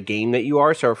into the game that you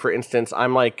are. So, for instance,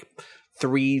 I'm like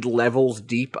 3 levels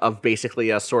deep of basically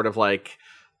a sort of like,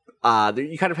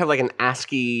 you kind of have like an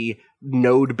ASCII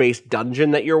node-based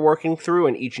dungeon that you're working through,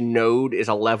 and each node is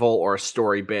a level or a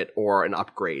story bit or an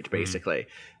upgrade, basically.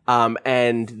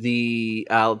 And the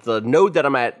node that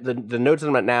I'm at, the nodes that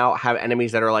I'm at now have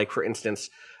enemies that are like, for instance,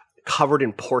 covered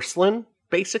in porcelain,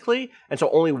 basically, and so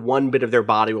only one bit of their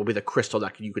body will be the crystal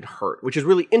that you could hurt, which is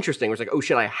really interesting. It's like, oh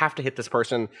shit, I have to hit this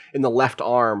person in the left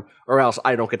arm, or else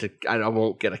I won't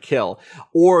get a kill.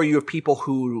 Or you have people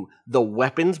who the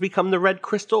weapons become the red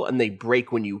crystal and they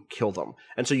break when you kill them,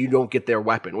 and so you don't get their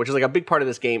weapon, which is like a big part of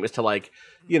this game is to, like,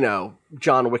 you know,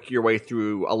 John Wick your way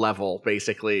through a level,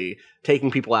 basically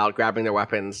taking people out, grabbing their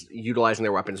weapons, utilizing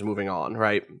their weapons, moving on,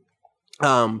 right?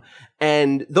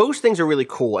 And those things are really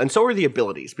cool, and so are the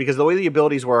abilities, because the way the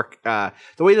abilities work, the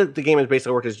way that the game is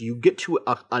basically worked is you get to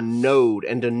a node,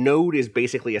 and a node is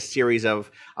basically a series of,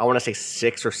 I want to say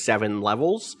 6 or 7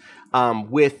 levels,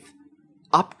 with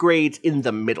upgrades in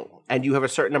the middle, and you have a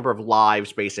certain number of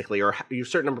lives, basically, or you have a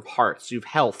certain number of hearts, you have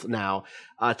health now,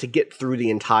 to get through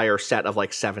the entire set of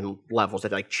like 7 levels,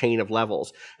 that like chain of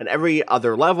levels, and every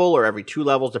other level, or every 2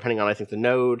 levels, depending on, I think, the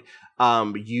node,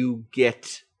 you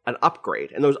get an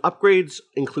upgrade. And those upgrades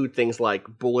include things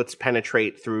like bullets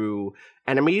penetrate through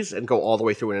enemies and go all the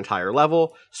way through an entire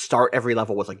level, start every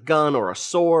level with a gun or a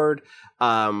sword.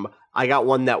 I got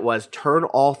one that was turn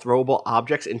all throwable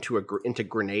objects into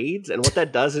grenades. And what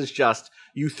that does is just,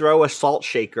 you throw a salt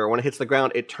shaker, when it hits the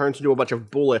ground, it turns into a bunch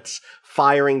of bullets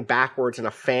firing backwards in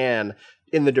a fan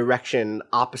in the direction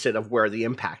opposite of where the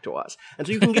impact was. And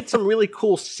so you can get some really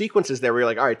cool sequences there where you're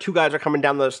like, all right, 2 guys are coming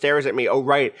down the stairs at me. Oh,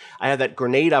 right, I have that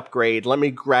grenade upgrade. Let me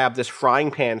grab this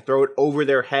frying pan, throw it over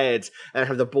their heads, and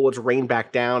have the bullets rain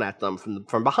back down at them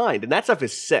from behind. And that stuff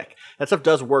is sick. That stuff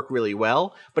does work really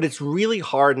well, but it's really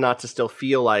hard not to still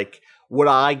feel like, would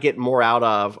I get more out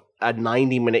of a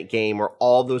 90-minute game where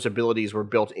all those abilities were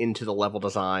built into the level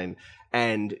design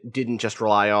and didn't just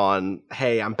rely on,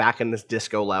 hey, I'm back in this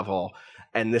disco level,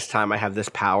 and this time I have this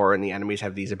power and the enemies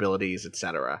have these abilities,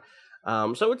 etc.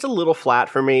 So it's a little flat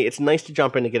for me. It's nice to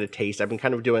jump in to get a taste. I've been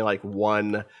kind of doing like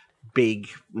 1 big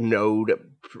node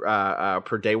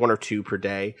per day, 1 or 2 per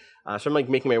day. So I'm like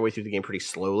making my way through the game pretty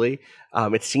slowly.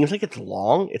 It seems like it's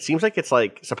long. It seems like it's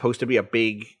like supposed to be a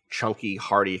big, chunky,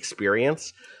 hearty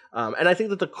experience. And I think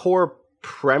that the core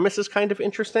premise is kind of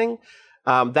interesting.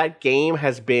 That game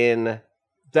has been...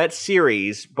 That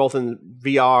series, both in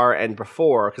VR and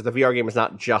before, because the VR game is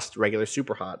not just regular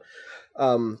Super Hot,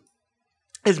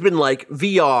 has been like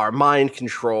VR, mind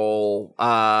control,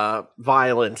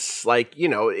 violence, like, you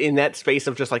know, in that space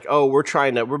of just like, oh, we're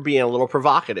being a little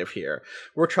provocative here.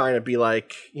 We're trying to be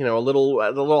like, you know, a little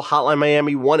Hotline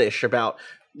Miami 1-ish about,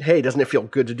 hey, doesn't it feel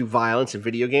good to do violence in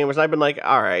video games? And I've been like,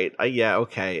 all right, yeah,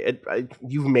 okay.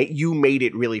 You made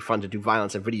it really fun to do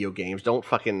violence in video games. Don't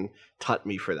fucking tut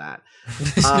me for that.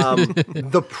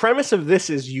 The premise of this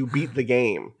is you beat the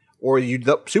game, or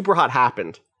the Super Hot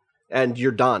happened, and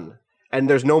you're done, and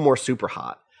there's no more Super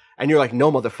Hot. And you're like,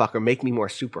 no, motherfucker, make me more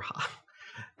Super Hot.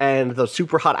 And the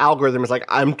Super Hot algorithm is like,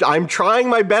 I'm trying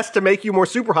my best to make you more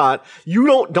Super Hot.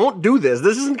 You don't do this.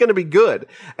 This isn't going to be good.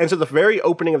 And so the very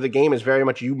opening of the game is very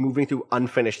much you moving through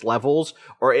unfinished levels,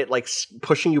 or it like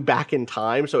pushing you back in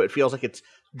time. So it feels like it's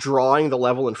drawing the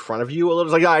level in front of you a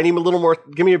little. It's like, I need a little more,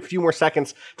 give me a few more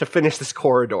seconds to finish this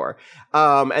corridor.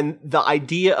 And the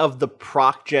idea of the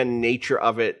proc gen nature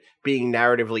of it being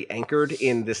narratively anchored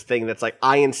in this thing that's like,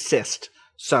 I insist,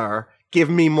 sir, give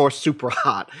me more Super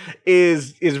Hot,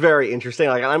 is very interesting.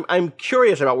 Like, I'm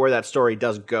curious about where that story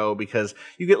does go, because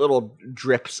you get little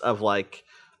drips of, like,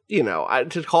 you know,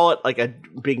 to call it like a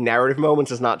big narrative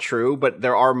moments is not true, but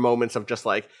there are moments of just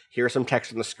like, here's some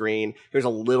text on the screen, here's a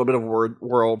little bit of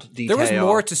world detail. There was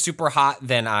more to Super Hot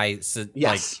than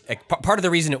Yes. like part of the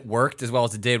reason it worked as well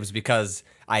as it did was because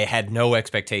I had no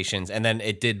expectations, and then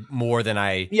it did more than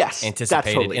I anticipated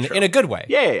that's totally in a good way.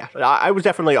 Yeah. I was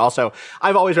definitely also,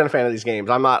 I've always been a fan of these games.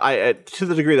 I'm not, to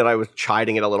the degree that I was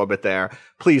chiding it a little bit there,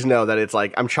 please know that it's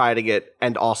like, I'm chiding it,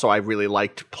 and also I really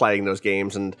liked playing those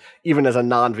games, and even as a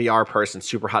non-VR person,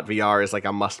 Super Hot VR is like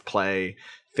a must-play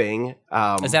thing.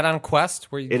 Is that on Quest?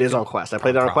 It is on Quest. I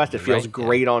played it on Quest. It feels right?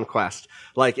 great on Quest.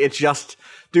 Like, it's just,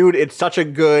 dude, it's such a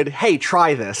good, hey,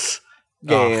 try this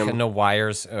game. No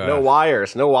wires. No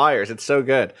wires. It's so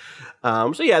good.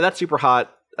 So yeah, that's Super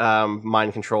Hot.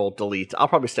 Mind Control Delete. I'll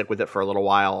probably stick with it for a little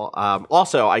while.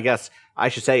 Also, I guess I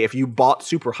should say, if you bought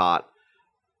Super Hot,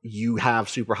 you have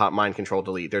Super Hot Mind Control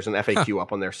Delete. There's an FAQ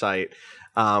up on their site.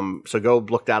 So go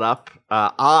look that up.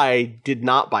 I did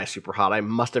not buy Super Hot. I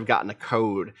must have gotten a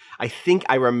code. I think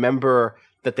I remember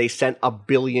that they sent 1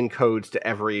 billion codes to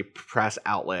every press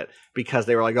outlet because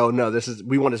they were like, oh no,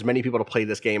 we want as many people to play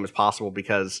this game as possible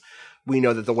because we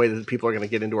know that the way that people are going to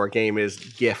get into our game is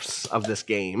GIFs of this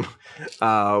game.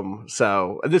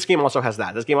 So this game also has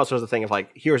that. This game also has the thing of like,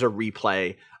 here's a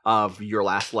replay of your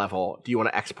last level. Do you want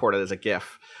to export it as a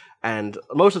GIF? And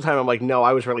most of the time I'm like, no,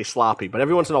 I was really sloppy. But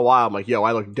every once in a while I'm like, yo,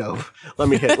 I look dope. Let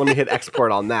me hit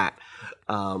export on that.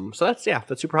 So that's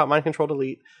Super Hot Mind Control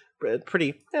Delete.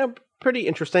 Pretty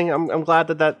interesting. I'm glad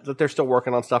that they're still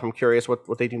working on stuff. I'm curious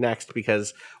what they do next,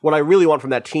 because what I really want from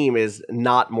that team is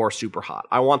not more Super Hot.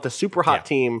 I want the Super Hot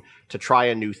team to try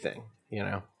a new thing, you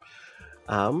know?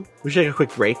 We should take a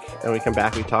quick break, and when we come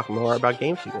back, we talk more about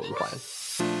games people have been playing.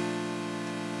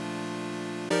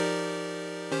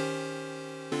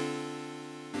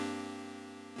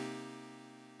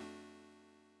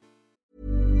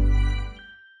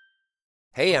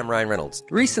 Hey, I'm Ryan Reynolds.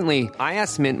 Recently, I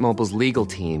asked Mint Mobile's legal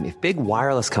team if big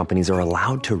wireless companies are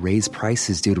allowed to raise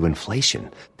prices due to inflation.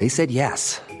 They said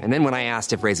yes. And then when I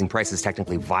asked if raising prices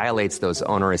technically violates those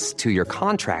onerous 2-year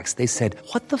contracts, they said,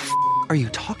 what the f*** are you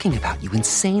talking about, you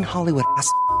insane Hollywood ass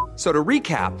f- So to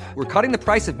recap, we're cutting the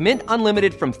price of Mint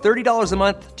Unlimited from $30 a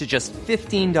month to just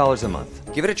 $15 a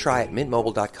month. Give it a try at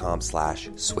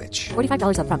mintmobile.com/switch.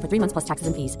 $45 up front for 3 months plus taxes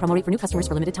and fees. Promo rate for new customers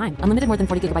for limited time. Unlimited more than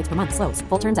 40 gigabytes per month. Slows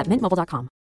full terms at mintmobile.com.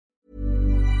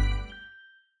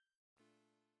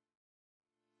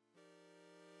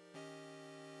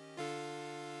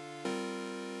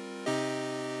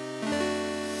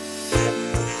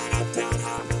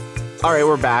 All right,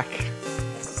 we're back.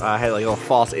 I had like a little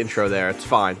false intro there. It's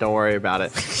fine. Don't worry about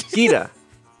it. Gita,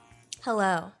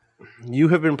 Hello. you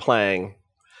have been playing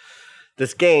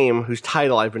this game whose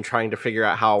title I've been trying to figure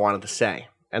out how I wanted to say.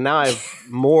 And now I have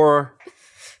more...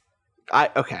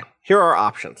 Okay, here are our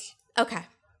options. Okay.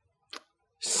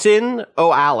 Sin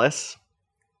O Alice.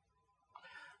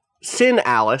 Sin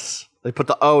Alice. They put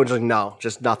the O and just like, no,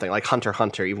 just nothing. Like Hunter x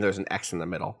Hunter, even though there's an X in the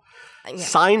middle. Yeah.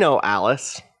 Sino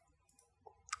Alice.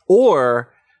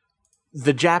 Or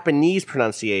the Japanese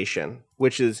pronunciation,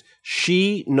 which is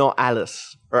Shi no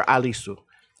Alice, or Alisu.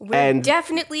 We're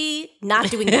definitely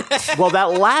not doing that. Well,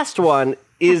 that last one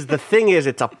is, the thing is,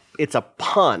 it's a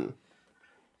pun.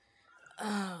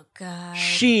 Oh, God.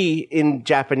 Shi in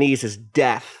Japanese is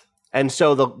death. And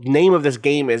so the name of this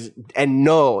game is, and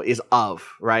no is of,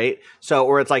 right? So,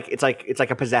 or it's like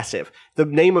a possessive. The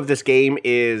name of this game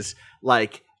is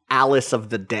like Alice of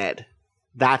the Dead.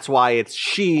 That's why it's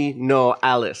Shi no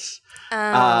Alice.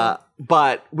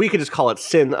 But we could just call it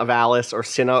Sin of Alice or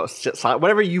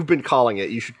whatever you've been calling it.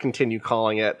 You should continue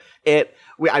calling it.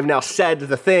 I've now said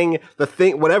the thing,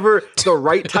 whatever the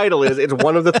right title is, it's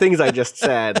one of the things I just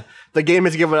said. The game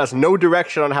has given us no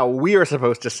direction on how we are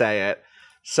supposed to say it.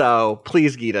 So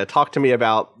please, Gita, talk to me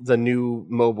about the new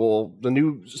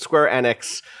Square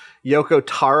Enix Yoko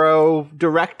Taro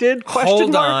directed ?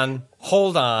 Hold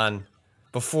on.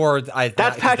 Before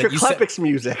that's Patrick Klepek's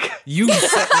music. You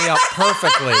set me up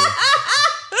perfectly.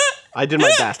 I did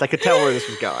my best. I could tell where this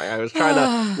was going. I was trying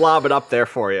to lob it up there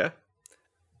for you.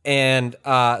 And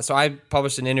so I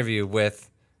published an interview with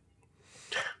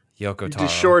Yoko Taro. You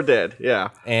sure did, yeah.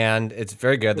 And it's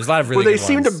very good. There's a lot of really good ones.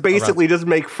 Well, they seem to basically just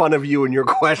make fun of you and your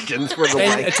questions for the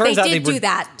and it turns they out did do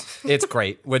that. It's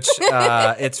great, which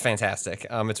it's fantastic.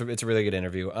 It's a really good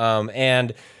interview.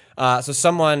 So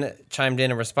someone chimed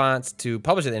in response to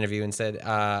publish the interview and said,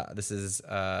 "This is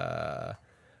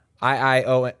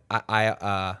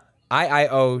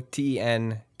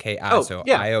Iotenki. Oh, So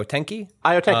yeah. Iotenki.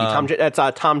 Iotenki.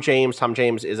 That's Tom James. Tom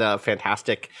James is a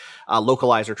fantastic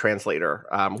localizer translator.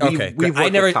 Okay, we've I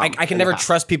worked never, with Tom I can in the never past.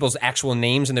 trust people's actual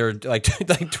names and their like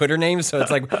Twitter names. So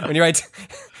it's like when you write,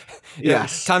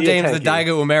 Yes, Tom James, the Iotenki.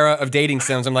 Daigo Umera of dating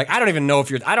sims. I'm like, I don't know if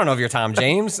you're Tom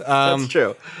James. That's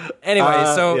true. Anyway,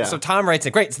 so yeah. so Tom writes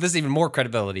it. Great. So this is even more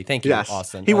credibility. Thank you, Yes,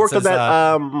 Austin. he worked It with says,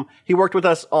 that. He worked with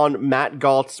us on Matt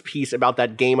Galt's piece about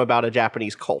that game about a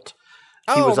Japanese cult.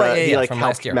 He was right, he like from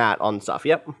helped last year. Matt on stuff.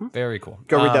 Yep. Mhm. Very cool.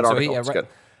 Go read that So article. It's good.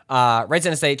 Writes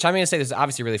in to say, chiming in to say this is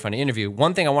obviously a really funny interview.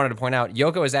 One thing I wanted to point out,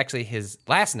 Yoko is actually his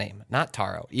last name, not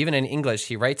Taro. Even in English,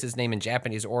 he writes his name in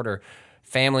Japanese order,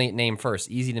 family name first.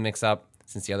 Easy to mix up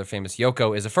since the other famous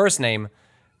Yoko is a first name.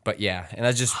 But yeah, and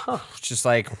that's just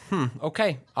like,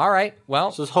 okay, all right,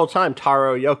 well. So this whole time,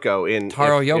 Taro Yoko in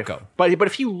Yoko. But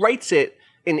if he writes it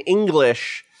in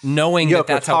English, Knowing Yoko that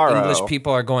that's Taro, how English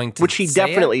people are going to which he say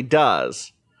definitely it.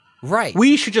 does. Right.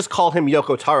 We should just call him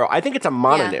Yoko Taro. I think it's a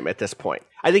mononym at this point.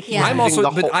 I think he's Yeah. I'm using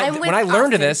also, the but whole. I'm with when I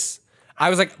learned of Austin. this,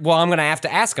 I was like, well, I'm going to have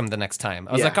to ask him the next time.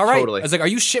 I was Yeah, like, all right. totally. I was like, are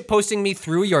you shit posting me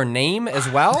through your name as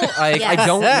well? Like, Yes. I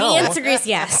don't know. The answer is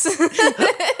yes.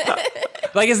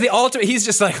 Like, is the ultimate? He's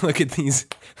just like, look at these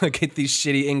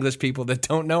shitty English people that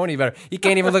don't know any better. He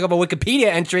can't even look up a Wikipedia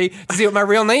entry to see what my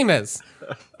real name is.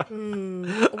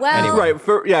 Well, Right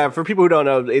for people who don't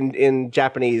know, in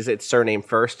Japanese it's surname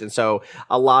first, and so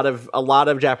a lot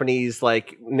of Japanese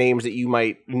like names that you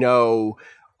might know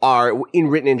are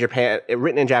written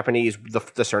in Japanese.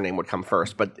 The surname would come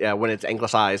first, but when it's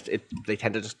anglicized, they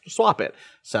tend to just swap it.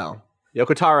 So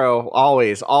Yoko Taro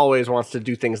always wants to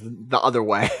do things the other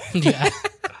way. Yeah.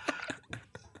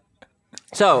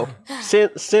 So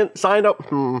signed up.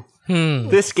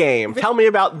 This game. Tell me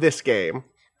about this game.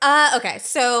 Okay,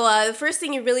 so the first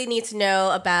thing you really need to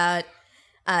know about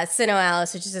Sinnoh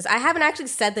Alice, which is I haven't actually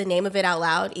said the name of it out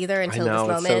loud either until know,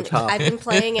 this it's so moment. tough. I've been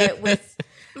playing it with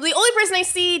the only person I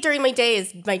see during my day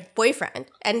is my boyfriend,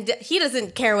 and he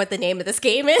doesn't care what the name of this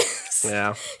game is.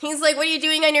 Yeah. He's like, "What are you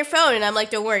doing on your phone?" And I'm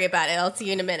like, "Don't worry about it. I'll see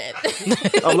you in a minute."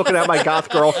 I'm looking at my goth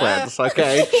girlfriends.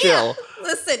 Okay, chill.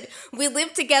 Listen, we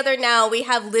live together now. We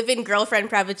have live-in girlfriend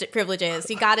privileges.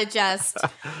 You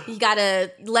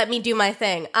gotta let me do my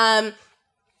thing.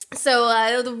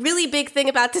 So the really big thing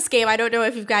about this game, I don't know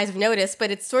if you guys have noticed, but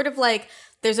it's sort of like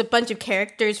there's a bunch of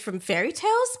characters from fairy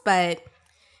tales, but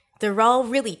they're all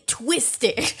really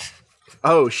twisted.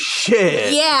 Oh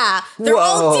shit! Yeah, they're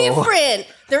all Whoa. different.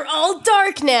 They're all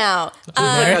dark now.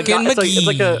 American it's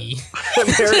like a-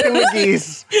 McGee. American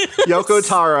McGee's Yoko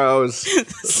Taro's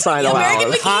Sino American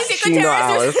Alice. McGee's Shino Yoko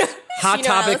Alice. Taro's. Hot Shino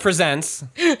Topic Alice. presents.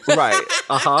 Right.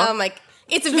 Uh-huh. Oh my!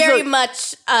 It's very like-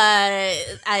 much.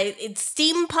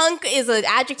 Steampunk is an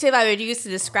adjective I would use to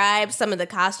describe some of the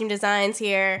costume designs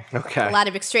here. Okay. A lot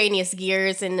of extraneous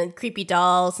gears and creepy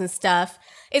dolls and stuff.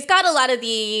 It's got a lot of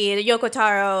the Yoko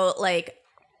Taro like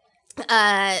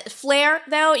flair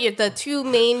though. The two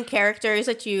main characters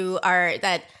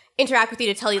that interact with you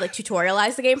to tell you like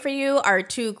tutorialize the game for you are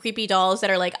two creepy dolls that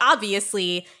are like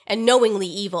obviously and knowingly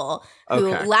evil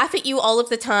who Okay. laugh at you all of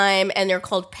the time, and they're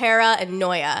called Para and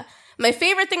Noya. My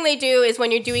favorite thing they do is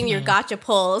when you're doing your gotcha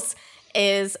pulls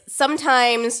is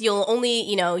sometimes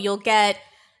you'll get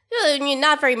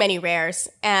not very many rares,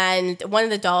 and one of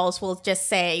the dolls will just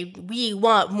say, "We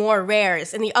want more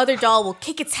rares," and the other doll will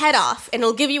kick its head off and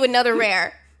it'll give you another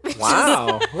rare.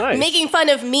 Wow. Nice. Making fun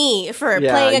of me for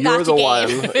playing a you're gotcha the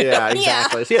game. one. Yeah,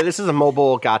 exactly. So yeah, this is a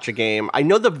mobile gotcha game. I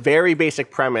know the very basic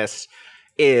premise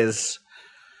is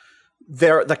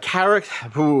the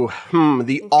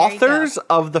authors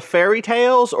of the fairy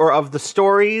tales or of the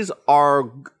stories are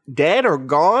dead or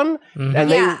gone,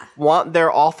 and they Yeah. want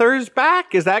their authors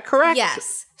back. Is that correct?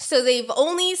 Yes. So they've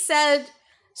only said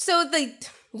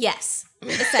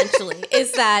essentially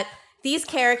is that these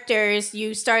characters,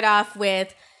 you start off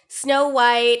with Snow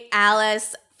White,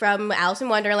 Alice from Alice in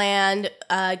Wonderland,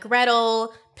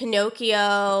 Gretel,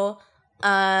 Pinocchio,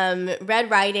 Red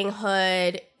Riding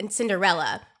Hood, and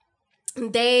Cinderella.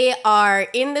 They are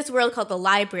in this world called the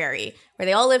library, where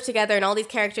they all live together, and all these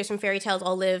characters from fairy tales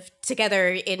all live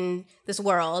together in this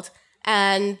world.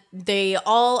 And they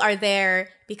all are there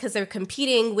because they're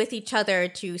competing with each other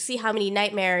to see how many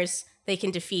nightmares they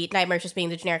can defeat, nightmares just being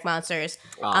the generic monsters,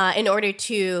 in order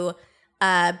to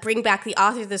bring back the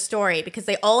author of the story, because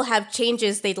they all have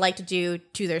changes they'd like to do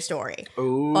to their story.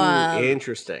 Ooh,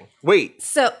 interesting. Wait.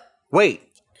 So,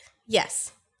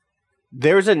 yes.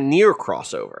 There's a near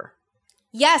crossover.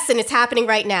 Yes, and it's happening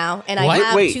right now, and What? I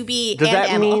have Wait, to be does and that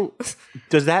Emil.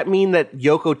 does that mean that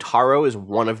Yoko Taro is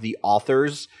one of the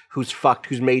authors who's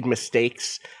made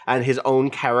mistakes, and his own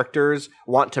characters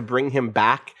want to bring him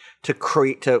back to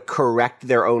correct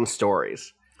their own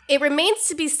stories? It remains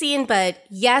to be seen, but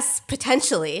yes,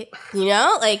 potentially. You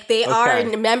know, like they are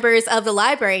members of the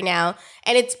library now,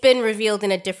 and it's been revealed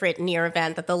in a different Nier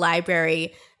event that the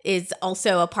library is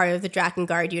also a part of the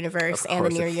Drakengard universe and the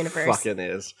Nier universe. Fucking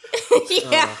is.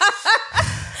 Yeah.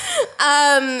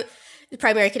 The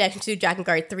primary connection to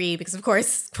Drakengard 3, because of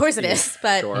course it is.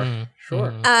 But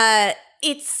sure.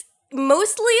 It's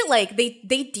mostly like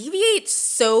they deviate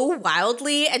so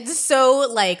wildly and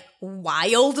so like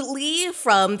wildly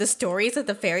from the stories of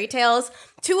the fairy tales.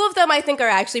 Two of them I think are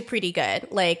actually pretty good.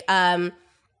 Like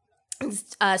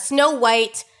Snow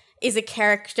White is a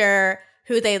character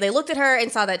who they looked at her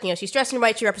and saw that, you know, she's dressed in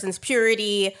white, she represents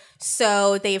purity.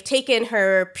 So they've taken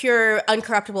her pure,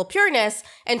 uncorruptible pureness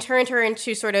and turned her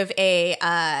into sort of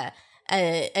an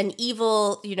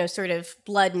evil, you know, sort of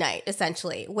blood knight,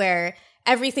 essentially, where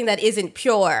everything that isn't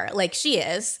pure, like she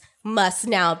is, must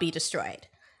now be destroyed.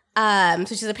 So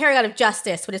she's a paragon of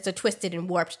justice, but it's a twisted and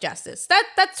warped justice.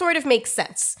 That sort of makes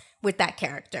sense with that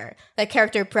character. That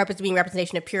character being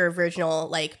representation of pure, virginal,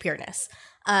 like, pureness.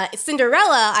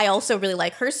 Cinderella, I also really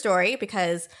like her story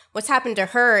because what's happened to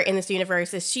her in this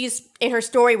universe is she's, in her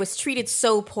story, was treated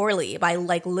so poorly by,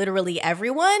 like, literally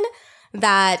everyone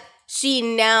that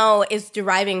she now is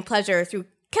deriving pleasure through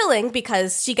killing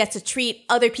because she gets to treat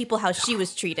other people how she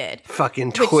was treated.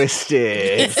 Fucking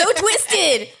twisted. It's so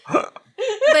twisted.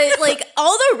 But, like,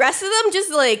 all the rest of them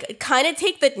just, like, kind of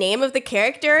take the name of the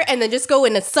character and then just go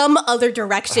in some other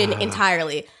direction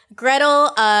entirely.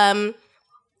 Gretel,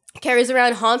 carries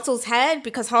around Hansel's head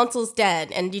because Hansel's dead,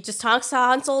 and he just talks to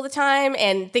Hansel all the time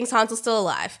and thinks Hansel's still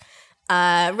alive.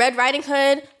 Red Riding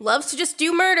Hood loves to just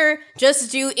do murder,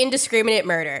 just do indiscriminate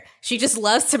murder. She just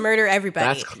loves to murder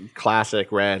everybody. That's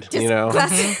classic Red, just you know?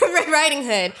 Classic Red Riding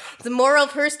Hood. The moral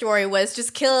of her story was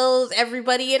just kill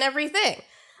everybody and everything.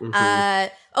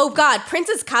 Oh god,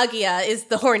 Princess Kaguya is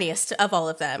the horniest of all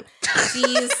of them.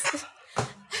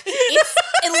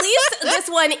 At least this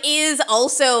one is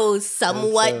also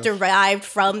somewhat derived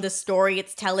from the story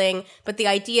it's telling, but the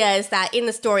idea is that in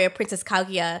the story of Princess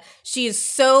Kaguya, she is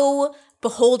so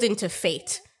beholden to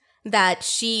fate that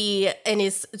she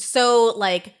is so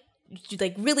like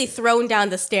really thrown down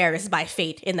the stairs by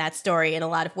fate in that story in a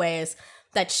lot of ways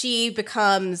that she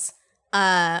becomes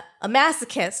a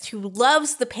masochist who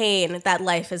loves the pain that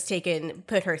life has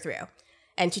put her through.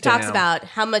 And she talks about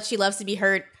how much she loves to be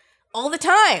hurt all the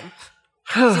time.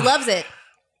 She loves it.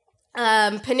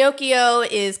 Pinocchio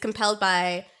is compelled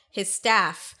by his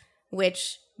staff,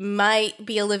 which might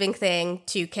be a living thing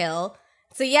to kill.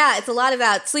 So yeah, it's a lot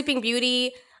about Sleeping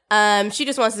Beauty. She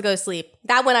just wants to go to sleep.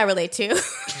 That one I relate to.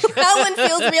 That one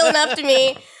feels real enough to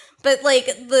me. But like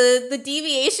the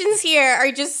deviations here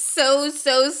are just so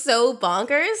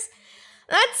bonkers.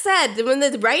 That said, when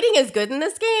the writing is good in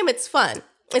this game, it's fun.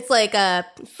 It's like a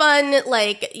fun,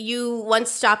 like you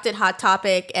once stopped at Hot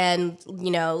Topic and,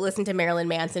 you know, listened to Marilyn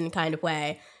Manson kind of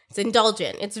way. It's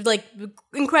indulgent. It's like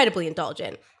incredibly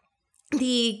indulgent.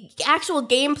 The actual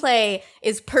gameplay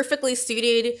is perfectly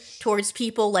suited towards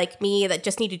people like me that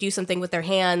just need to do something with their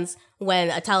hands when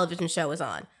a television show is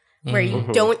on, where you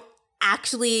don't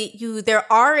actually,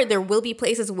 there will be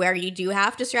places where you do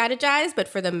have to strategize, but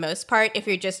for the most part, if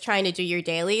you're just trying to do your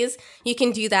dailies, you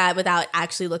can do that without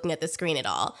actually looking at the screen at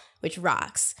all, which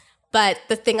rocks. But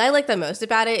the thing I like the most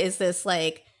about it is this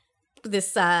PvP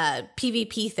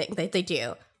thing that they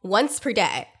do once per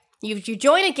day. You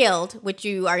join a guild, which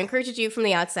you are encouraged to do from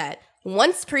the outset.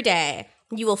 Once per day,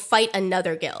 you will fight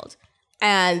another guild.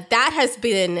 And that has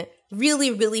been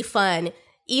really, really fun,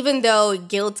 even though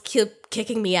guilds keep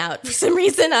kicking me out for some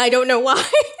reason. I don't know why.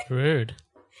 Rude.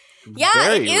 Yeah,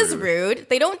 Very it is rude.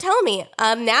 They don't tell me.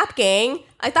 Nap Gang,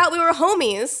 I thought we were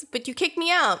homies, but you kicked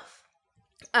me out.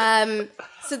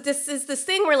 So this is this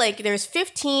thing where like there's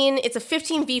 15, it's a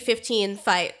 15v15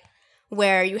 fight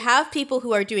where you have people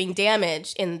who are doing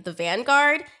damage in the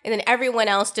Vanguard, and then everyone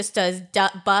else just does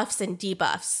buffs and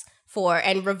debuffs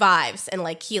and revives and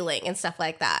like healing and stuff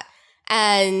like that.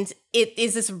 And it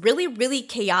is this really, really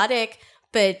chaotic,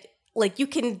 but like you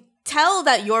can tell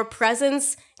that your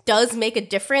presence does make a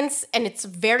difference, and it's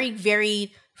very,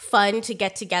 very fun to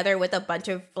get together with a bunch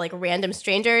of like random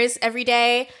strangers every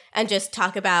day and just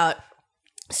talk about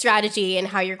strategy and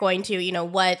how you're going to, you know,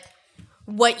 what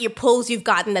your pulls you've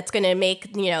gotten that's going to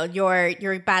make, you know,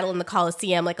 your battle in the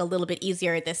Colosseum like a little bit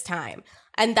easier this time.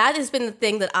 And that has been the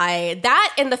thing that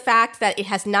and the fact that it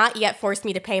has not yet forced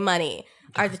me to pay money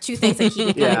are the two things that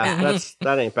keep me coming back.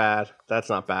 That ain't bad. That's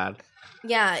not bad.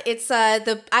 Yeah, it's there's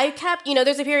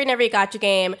a period in every gacha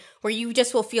game where you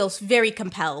just will feel very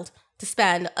compelled to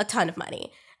spend a ton of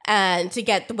money and to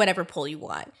get whatever pull you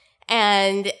want.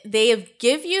 and they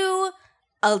give you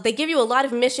a lot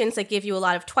of missions that give you a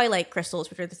lot of Twilight crystals,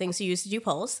 which are the things you use to do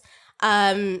polls.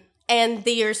 And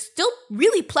they are still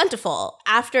really plentiful.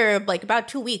 After like about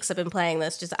 2 weeks I've been playing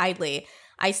this just idly,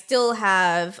 I still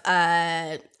have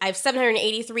I have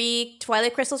 783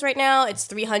 Twilight crystals right now. It's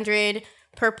 300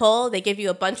 per pull. They give you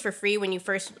a bunch for free when you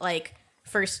first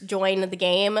join the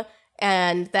game,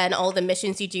 and then all the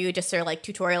missions you do just to like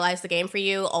tutorialize the game for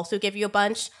you also give you a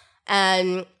bunch.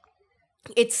 And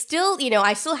it's still,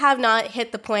 I still have not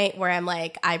hit the point where I'm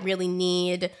like, I really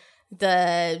need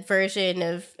the version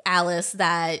of Alice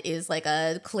that is like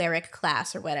a cleric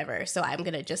class or whatever. So I'm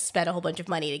going to just spend a whole bunch of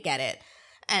money to get it.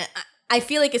 And I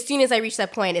feel like as soon as I reach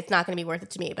that point, it's not going to be worth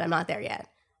it to me, but I'm not there yet.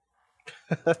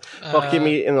 Well, keep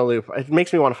me in the loop. It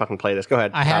makes me want to fucking play this. Go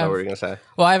ahead. I know what you're going to say.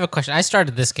 Well, I have a question. I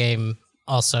started this game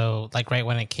also like right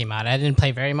when it came out. I didn't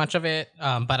play very much of it,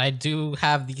 but I do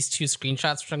have these 2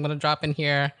 screenshots which I'm going to drop in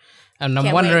here. And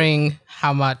I'm wondering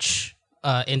how much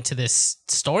into this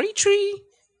story tree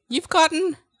you've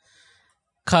gotten.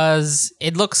 Because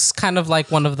it looks kind of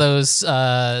like one of those...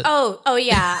 Oh,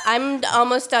 yeah. I'm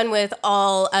almost done with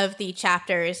all of the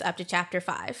chapters up to chapter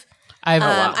 5.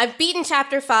 I've beaten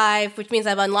chapter 5, which means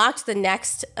I've unlocked the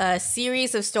next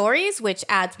series of stories, which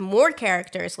adds more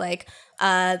characters like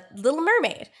Little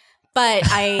Mermaid. But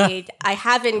I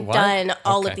haven't done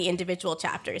all of the individual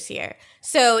chapters here.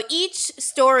 So each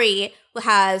story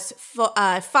has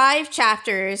 5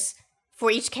 chapters for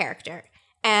each character.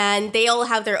 And they all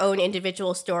have their own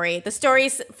individual story. The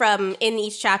stories from in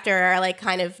each chapter are like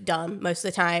kind of dumb most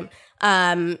of the time.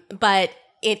 But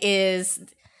it is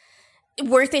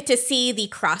worth it to see the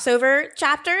crossover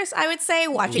chapters, I would say.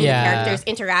 Watching the characters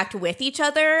interact with each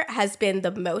other has been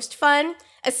the most fun.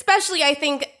 Especially, I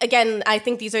think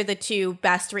these are the 2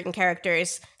 best written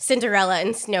characters, Cinderella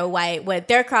and Snow White, with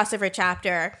their crossover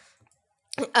chapter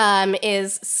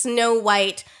is Snow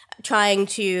White trying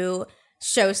to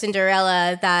show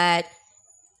Cinderella that,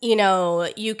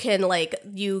 you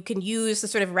can use the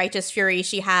sort of righteous fury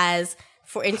she has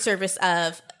in service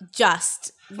of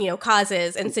just,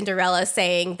 causes, and Cinderella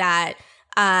saying that,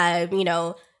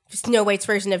 Snow White's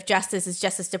version of justice is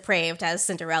just as depraved as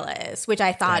Cinderella is, which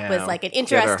I thought was like an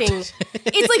interesting...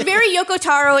 It's like very Yoko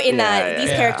Taro in that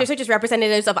these characters are just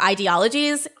representatives of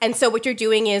ideologies, and so what you're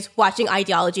doing is watching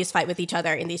ideologies fight with each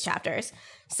other in they're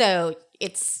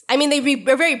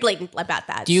very blatant about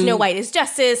that. Snow White is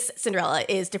justice, Cinderella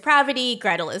is depravity,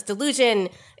 Gretel is delusion.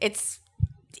 It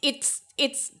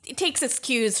takes its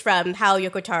cues from how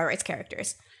Yoko Taro writes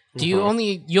characters. Do you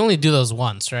only do those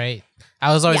once, right?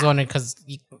 I was always wondering because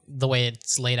the way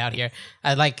it's laid out here,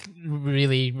 I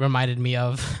really reminded me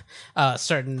of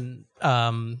certain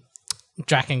Drakengard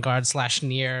 /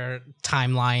 Nier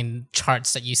timeline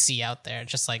charts that you see out there,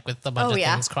 just like with a bunch of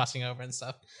things crossing over and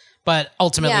stuff. But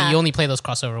ultimately, you only play those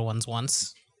crossover ones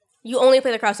once. You only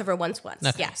play the crossover once.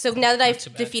 Okay. Yeah. So now that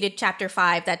I've defeated chapter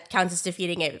 5, that counts as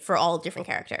defeating it for all different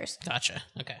characters. Gotcha.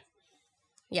 Okay.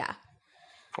 Yeah.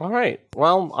 All right.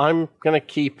 Well, I'm going to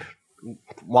keep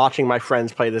watching my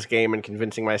friends play this game and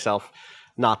convincing myself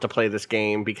not to play this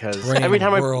game because every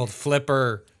time World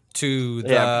Flipper to the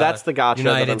that's the gotcha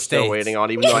United that I'm States. still waiting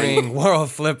on. Even though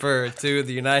World Flipper to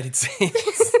the United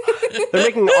States. They're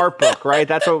making an art book, right?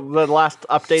 That's what the last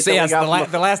update that we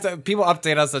got. The last people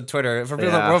update us on Twitter. For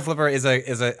people, World Flipper is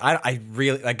I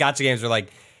really like gotcha games are like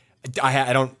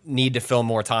I don't need to fill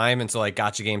more time, and so like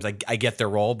gotcha games I get their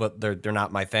role, but they're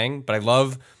not my thing. But I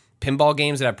love pinball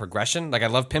games that have progression. Like I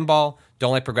love pinball,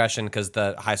 don't like progression because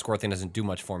the high score thing doesn't do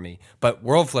much for me. But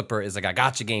World Flipper is like a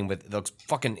gotcha game with it looks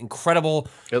fucking incredible.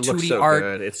 It 2D looks so art.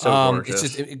 good. It's so gorgeous.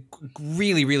 It's just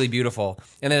really, really beautiful.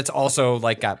 And then it's also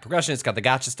like got progression. It's got the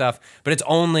gotcha stuff, but it's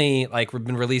only like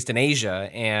been released in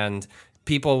Asia, and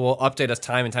people will update us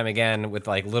time and time again with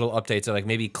like little updates of like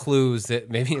maybe clues that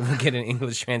maybe we'll get an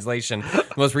English translation. The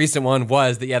most recent one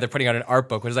was that they're putting out an art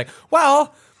book, which is like,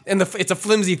 well. And it's a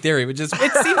flimsy theory, which is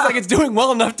it seems like it's doing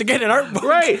well enough to get an art book.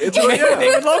 Right. It's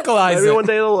they would localize Maybe it. one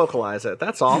day they'll localize it.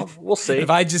 That's all. We'll see. If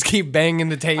I just keep banging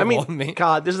the table. I mean,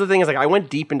 God, this is the thing is like I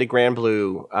went deep into Grand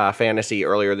Blue Fantasy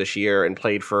earlier this year and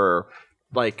played for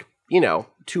 2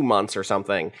 months or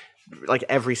something, like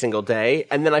every single day,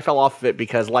 and then I fell off of it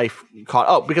because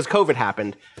because COVID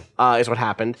happened, is what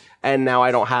happened, and now I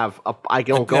don't I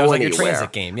don't go like anywhere. Your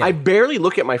transit game, yeah. I barely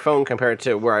look at my phone compared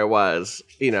to where I was,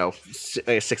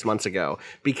 6 months ago,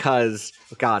 because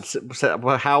God,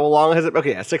 how long has it?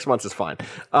 Okay, yeah, 6 months is fine.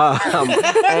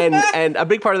 And a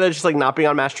big part of that is just like not being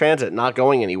on mass transit, not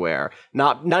going anywhere,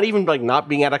 not even like not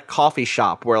being at a coffee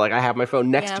shop where like I have my phone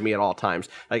next to me at all times.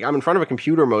 Like I'm in front of a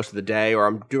computer most of the day, or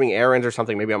I'm doing errands or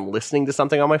something. Maybe I'm listening listening to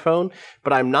something on my phone,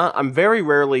 but I'm very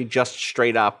rarely just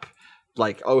straight up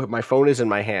like, oh, my phone is in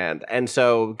my hand. And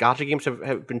so gacha games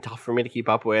have been tough for me to keep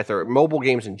up with, or mobile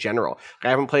games in general. I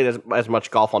haven't played as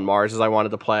much Golf on Mars as I wanted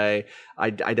to play.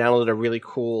 I downloaded a really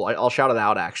cool, I'll shout it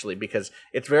out actually, because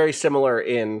it's very similar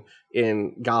in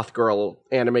goth girl,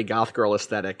 anime goth girl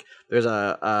aesthetic. There's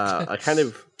a kind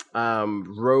of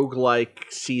roguelike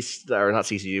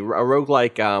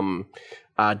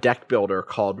deck builder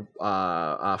called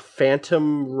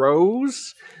Phantom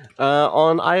Rose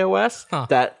on iOS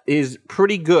that is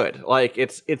pretty good. Like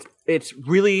it's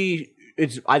really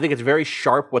I think it's very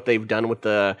sharp what they've done with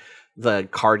the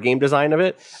card game design of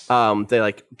it. They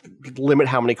like limit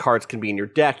how many cards can be in your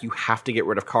deck. You have to get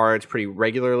rid of cards pretty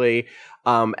regularly.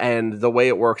 And the way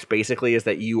it works basically is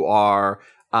that you are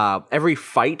every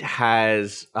fight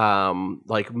has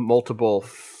like multiple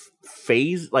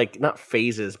not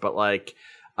phases, but like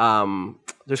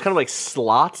there's kind of like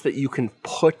slots that you can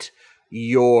put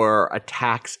your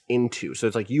attacks into. So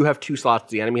it's like you have 2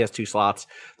 slots, the enemy has 2 slots.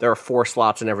 There are 4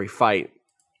 slots in every fight.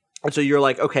 And so you're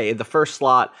like, okay, in the first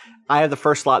slot, I have the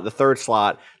first slot, the third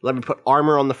slot. Let me put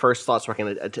armor on the first slot so I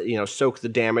can, soak the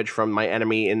damage from my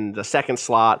enemy in the second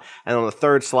slot. And on the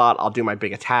third slot, I'll do my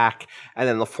big attack. And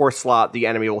then the fourth slot, the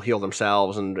enemy will heal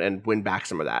themselves and win back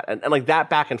some of that. And like that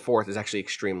back and forth is actually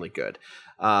extremely good.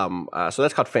 So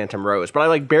that's called Phantom Rose. But I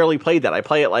like barely played that. I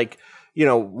play it like,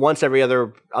 once every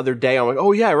other day. I'm like,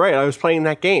 oh yeah, right. I was playing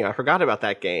that game. I forgot about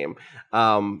that game.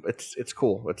 It's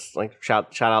cool. It's like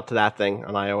shout out to that thing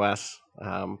on iOS.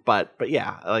 But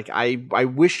yeah, like I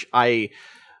wish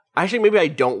actually maybe I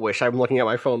don't wish I'm looking at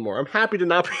my phone more. I'm happy to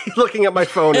not be looking at my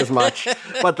phone as much.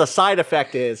 But the side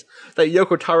effect is that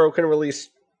Yoko Taro can release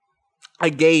a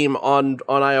game on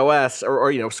iOS,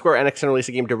 or Square Enix can release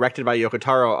a game directed by Yoko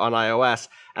Taro on iOS,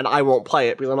 and I won't play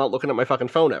it because I'm not looking at my fucking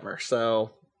phone ever. So,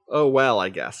 oh well, I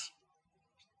guess.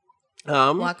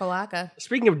 Waka waka.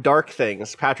 Speaking of dark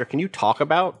things, Patrick, can you talk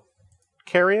about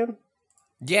Carrion?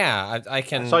 Yeah, I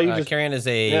can. Carrion is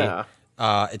a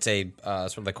it's a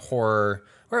sort of like horror.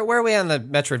 Where are we on the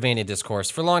Metroidvania discourse?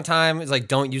 For a long time, it's like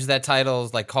don't use that title.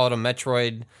 It's like call it a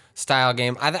Metroid style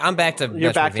game. I'm back to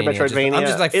You're Metroidvania. Back to Metroidvania. I'm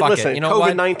just like fuck listen, it. You know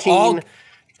COVID-19,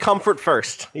 comfort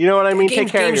first. You know what I mean? Game, Take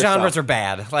care game of yourself. genres are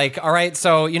bad. Like, all right,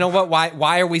 so you know what?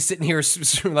 Why are we sitting here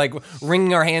like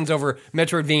wringing our hands over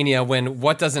Metroidvania when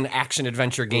what does an action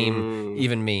adventure game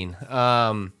even mean?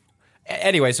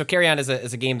 Anyway, so Carrion is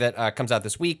a game that comes out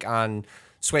this week on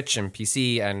Switch and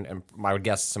PC and I would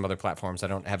guess some other platforms. I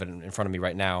don't have it in front of me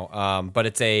right now. But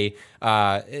it's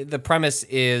the premise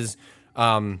is,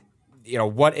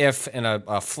 what if in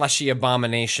a fleshy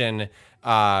abomination,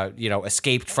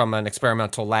 escaped from an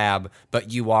experimental lab,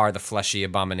 but you are the fleshy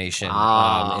abomination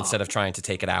instead of trying to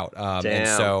take it out. And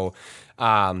so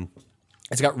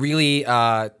it's got really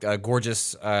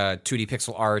gorgeous 2D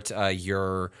pixel art.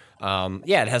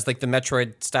 It has like the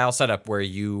Metroid style setup where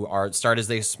you start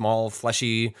as a small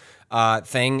fleshy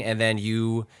thing, and then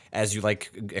as you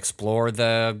like explore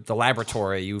the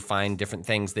laboratory, you find different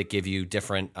things that give you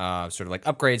different sort of like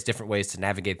upgrades, different ways to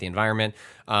navigate the environment.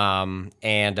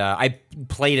 And I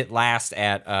played it last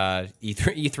at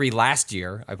E3 last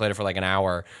year. I played it for like an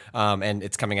hour, and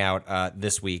it's coming out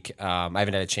this week. I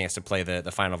haven't had a chance to play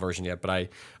the final version yet, but I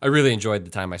really enjoyed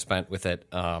the time I spent with it.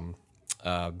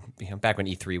 Back when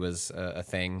E3 was a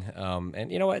thing,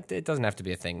 and you know what? It doesn't have to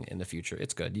be a thing in the future.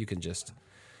 It's good. You can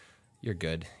you're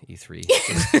good, E3.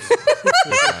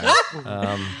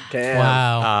 Damn.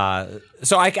 Wow.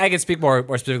 So I can speak more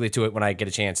specifically to it when I get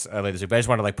a chance later this week. But I just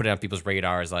want to like put it on people's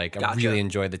radars. Like I really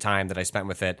enjoyed the time that I spent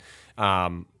with it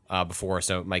before.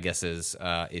 So my guess is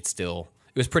it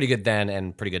was pretty good then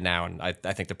and pretty good now. And I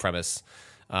think the premise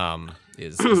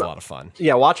is a lot of fun.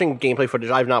 Yeah, watching gameplay footage,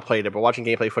 I've not played it, but watching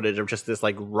gameplay footage of just this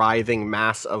like writhing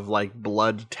mass of like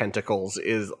blood tentacles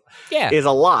is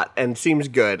a lot and seems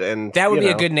good. And that would be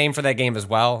a good name for that game as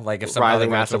well. Like if somehow they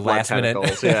went to last minute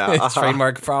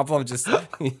trademark problem, just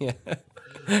yeah.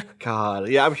 God,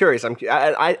 yeah, I'm curious.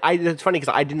 It's funny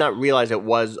because I did not realize it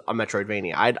was a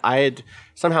Metroidvania. I had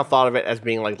somehow thought of it as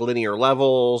being like linear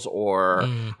levels, or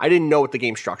I didn't know what the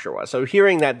game structure was. So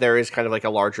hearing that there is kind of like a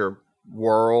larger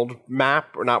world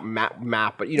map, or not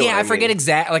map, but what I forget mean.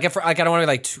 exactly. I don't want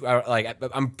to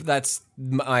be that's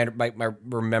my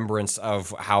remembrance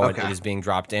of how it is being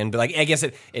dropped in. But like, I guess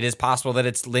it is possible that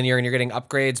it's linear and you're getting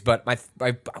upgrades. But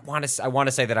I want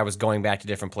to say that I was going back to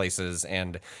different places,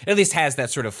 and it at least has that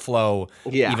sort of flow.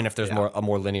 Yeah, even if there's a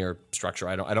more linear structure.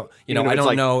 I don't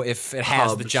know if it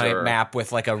has the giant map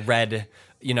with like a red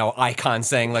icon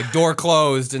saying like door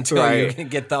closed until you can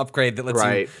get the upgrade that lets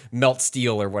you melt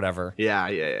steel or whatever.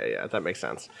 Yeah. That makes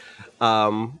sense.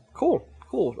 Cool.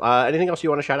 Cool. Anything else you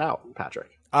want to shout out,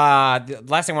 Patrick? The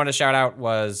last thing I wanted to shout out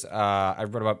was I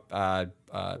wrote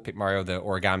about Paper Mario: The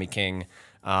Origami King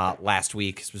last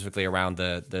week, specifically around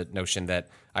the notion that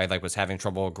I was having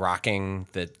trouble grokking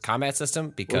the combat system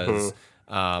because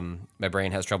my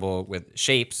brain has trouble with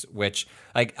shapes. Which,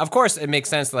 of course, it makes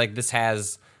sense. This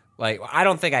has. I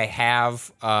don't think I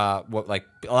have what a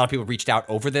lot of people reached out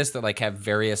over this that have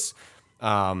various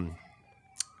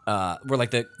where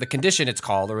the condition it's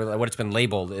called or what it's been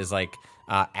labeled is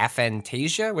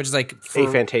aphantasia, which is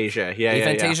aphantasia,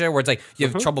 aphantasia, where it's you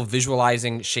have trouble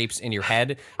visualizing shapes in your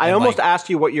head. I almost asked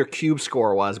you what your cube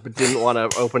score was, but didn't want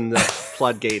to open the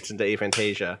floodgates into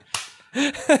aphantasia.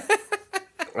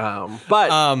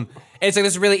 It's this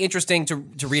is really interesting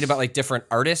to read about different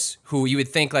artists who you would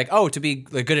think to be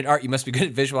good at art you must be good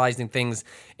at visualizing things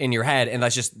in your head, and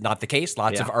that's just not the case.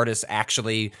 Lots of artists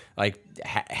actually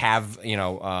have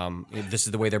this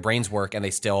is the way their brains work, and they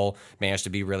still manage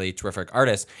to be really terrific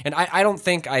artists. And I don't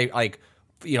think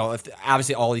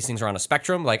obviously all these things are on a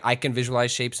spectrum. I can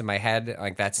visualize shapes in my head,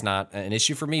 that's not an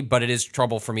issue for me, but it is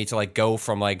trouble for me to go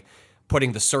from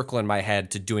putting the circle in my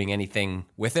head to doing anything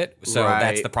with it. So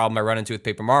that's the problem I run into with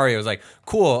Paper Mario. Is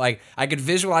cool, I could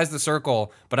visualize the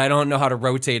circle, but I don't know how to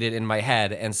rotate it in my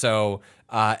head. And so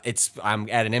I'm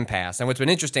at an impasse. And what's been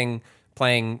interesting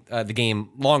playing the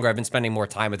game longer, I've been spending more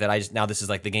time with it. Now this is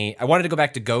the game. I wanted to go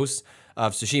back to Ghost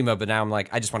of Tsushima, but now I'm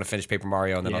I just want to finish Paper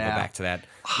Mario and then I'll go back to that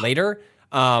later.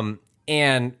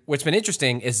 And what's been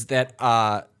interesting is that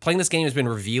playing this game has been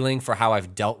revealing for how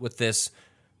I've dealt with this,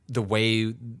 the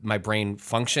way my brain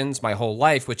functions my whole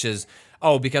life, which is,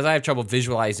 because I have trouble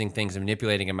visualizing things and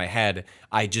manipulating in my head,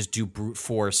 I just do brute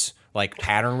force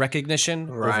pattern recognition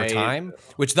over time,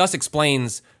 which thus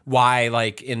explains why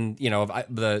in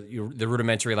the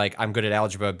rudimentary I'm good at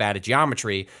algebra, bad at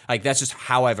geometry, that's just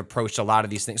how I've approached a lot of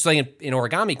these things. So in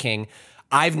Origami King,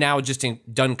 I've now just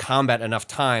done combat enough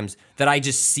times that I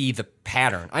just see the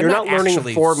pattern. You're not learning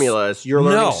formulas. You're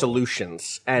learning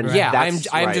solutions. And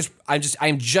I'm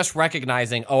just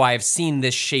recognizing. I've seen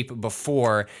this shape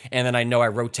before, and then I know I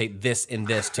rotate this and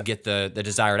this to get the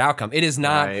desired outcome. It is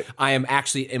not. I am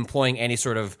actually employing any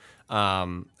sort of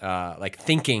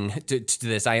thinking to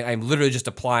this. I'm literally just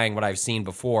applying what I've seen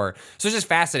before. So it's just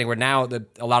fascinating. Where now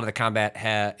a lot of the combat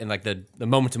in the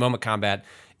moment to moment combat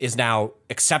is now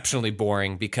exceptionally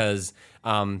boring because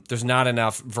there's not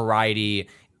enough variety.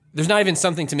 There's not even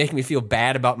something to make me feel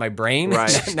bad about my brain.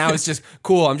 Right. Now it's just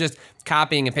cool. I'm just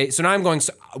copying and pasting. So now I'm going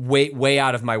way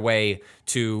out of my way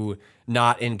to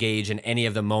not engage in any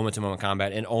of the moment-to-moment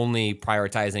combat and only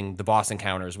prioritizing the boss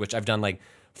encounters, which I've done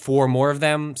 4 more of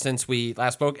them since we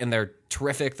last spoke, and they're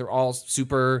terrific. They're all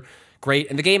super great.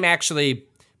 And the game actually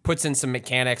puts in some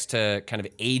mechanics to kind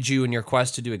of aid you in your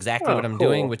quest to do exactly what I'm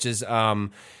doing, which is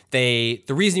the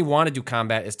reason you want to do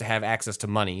combat is to have access to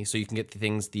money, so you can get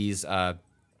these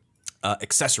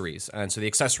accessories, and so the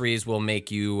accessories will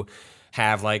make you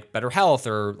have better health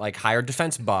or higher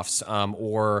defense buffs,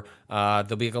 or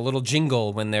there'll be a little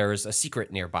jingle when there's a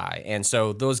secret nearby, and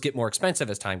so those get more expensive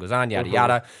as time goes on, yada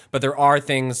yada. But there are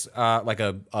things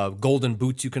a golden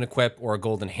boots you can equip or a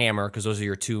golden hammer, because those are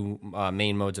your 2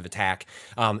 main modes of attack,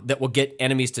 that will get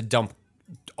enemies to dump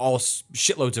all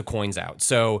shitloads of coins out.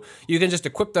 So you can just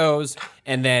equip those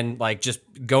and then just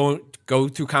go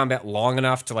through combat long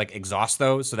enough to exhaust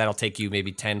those. So that'll take you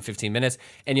maybe 10-15 minutes,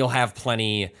 and you'll have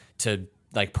plenty to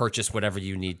purchase whatever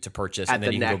you need to purchase, and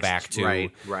then you can go back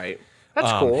to right.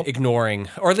 That's cool. Ignoring,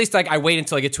 or at least I wait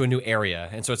until I get to a new area,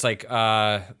 and so it's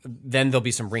then there'll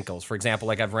be some wrinkles. For example,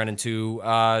 I've run into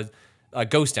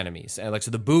ghost enemies, and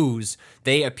so the boos,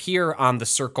 they appear on the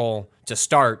circle to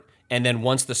start. And then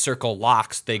once the circle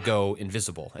locks, they go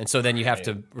invisible. And so then you have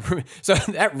to. So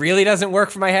that really doesn't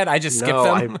work for my head. I just skip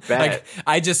them. I bet.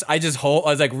 I just hold. I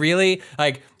was really?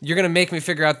 You're gonna make me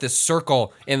figure out this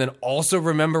circle and then also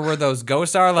remember where those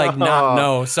ghosts are?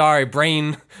 No, sorry,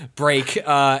 brain break.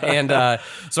 So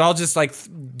I'll just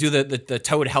do the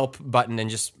Toad help button and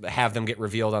just have them get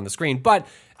revealed on the screen. But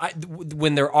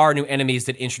when there are new enemies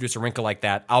that introduce a wrinkle like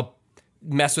that, I'll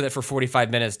mess with it for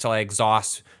 45 minutes till I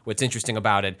exhaust what's interesting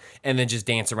about it, and then just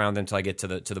dance around until I get to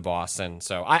the boss. And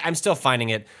so I'm still finding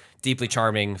it deeply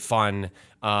charming, fun,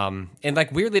 and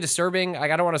weirdly disturbing.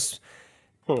 I don't want to.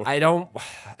 I don't.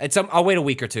 I'll wait a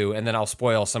week or two, and then I'll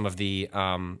spoil some of the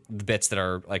bits that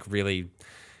are really.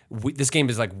 This game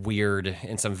is weird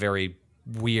in some very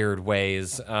weird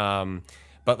ways.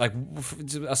 But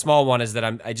a small one is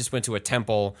that I just went to a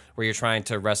temple where you're trying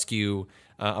to rescue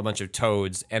a bunch of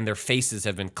toads, and their faces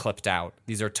have been clipped out.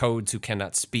 These are toads who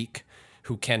cannot speak,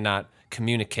 who cannot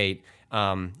communicate.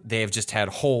 They have just had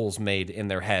holes made in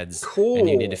their heads, and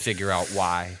you need to figure out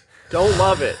why. Don't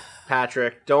love it,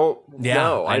 Patrick. Don't. Yeah,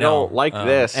 no, I don't like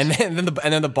this. And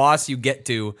then the boss you get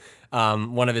to,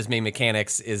 one of his main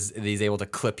mechanics is that he's able to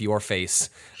clip your face.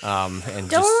 And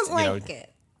Don't like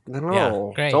it. No,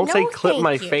 Yeah, great. don't say No, clip thank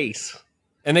my you. face.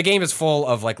 And the game is full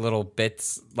of like little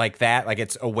bits like that. Like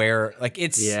it's aware, like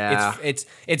it's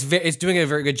doing a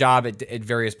very good job at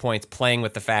various points, playing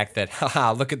with the fact that,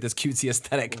 haha, look at this cutesy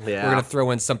aesthetic. Yeah. We're gonna throw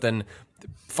in something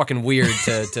fucking weird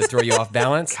to throw you off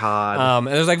balance. God. And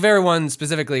there's like very one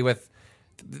specifically with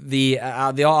the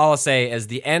all I'll say is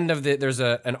the end of there's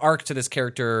an arc to this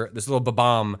character, this little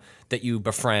Babam that you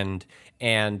befriend,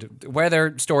 and where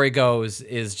their story goes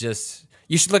is just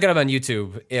you should look it up on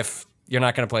YouTube if you're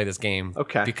not going to play this game.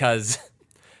 Okay. Because,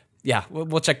 yeah,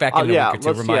 we'll check back in a week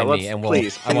or two. Remind me, and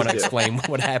I want to explain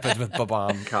what happens with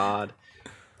Babam. God.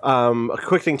 A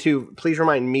quick thing, too. Please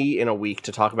remind me in a week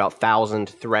to talk about 1,000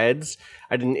 Threads.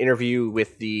 I did an interview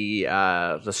with the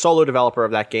solo developer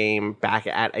of that game back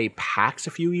at a PAX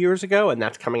a few years ago, and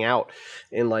that's coming out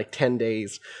in like 10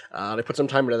 days. They put some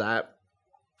time into that.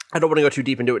 I don't want to go too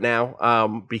deep into it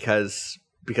now because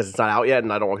it's not out yet,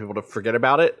 and I don't want people to forget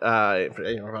about it. I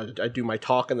do my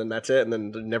talk, and then that's it, and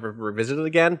then never revisit it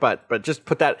again. But just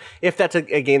put that, if that's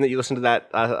a game that you listen to that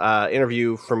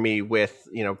interview from me with,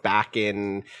 back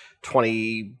in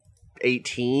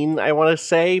 2018, I want to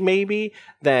say maybe,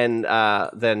 then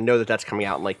know that that's coming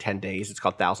out in like 10 days. It's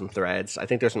called 1,000 Threads. I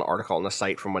think there's an article on the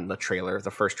site from when the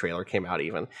first trailer came out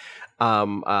even.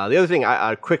 The other thing,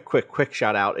 quick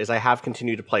shout out is I have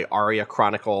continued to play Aria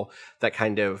Chronicle, that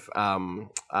kind of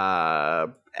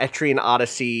Etrian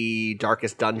Odyssey,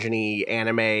 Darkest Dungeon-y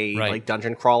anime, like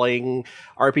dungeon crawling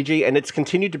RPG, and it's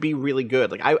continued to be really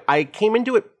good. Like I came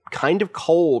into it kind of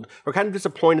cold or kind of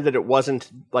disappointed that it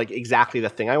wasn't like exactly the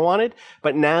thing I wanted,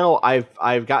 but now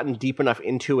I've gotten deep enough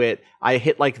into it. I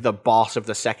hit like the boss of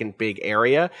the second big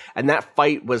area, and that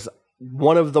fight was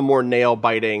one of the more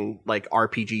nail-biting like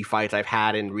RPG fights I've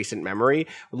had in recent memory.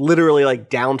 Literally like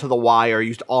down to the wire,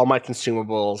 used all my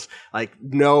consumables, like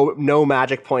no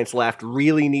magic points left,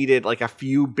 really needed like a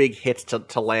few big hits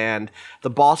to land. The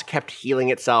boss kept healing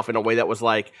itself in a way that was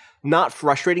like not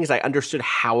frustrating because I understood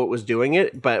how it was doing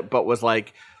it, but was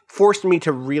like forced me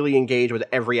to really engage with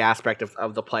every aspect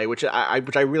of the play, which I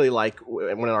really like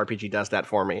when an RPG does that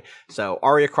for me. So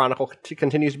Aria Chronicle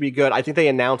continues to be good. I think they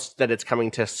announced that it's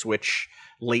coming to Switch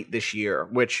late this year,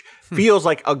 which feels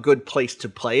like a good place to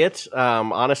play it.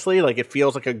 Honestly, like it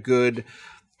feels like a good,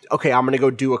 okay, I'm going to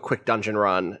go do a quick dungeon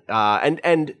run.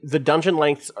 And the dungeon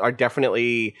lengths are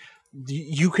definitely,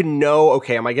 you can know,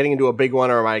 okay, am I getting into a big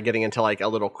one or am I getting into like a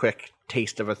little quick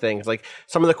taste of a thing? It's like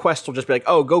some of the quests will just be like,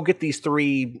 oh, go get these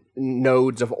 3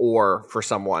 nodes of ore for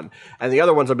someone, and the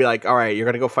other ones will be like, all right, you're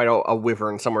gonna go fight a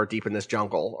wyvern somewhere deep in this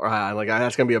jungle, like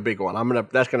that's gonna be a big one.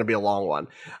 That's gonna be a long one.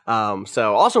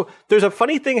 So also there's a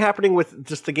funny thing happening with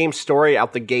just the game's story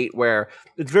out the gate where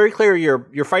it's very clear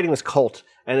you're fighting this cult,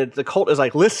 and the cult is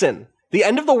like, listen, the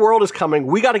end of the world is coming,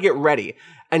 we got to get ready.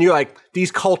 And you're like,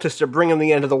 these cultists are bringing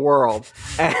the end of the world.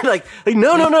 And like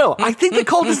no. I think the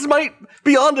cultists might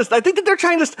be on this. I think that they're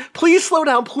trying to, please slow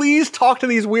down. Please talk to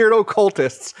these weirdo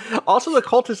cultists. Also, the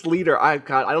cultist leader, I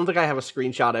don't think I have a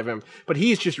screenshot of him, but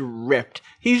he's just ripped.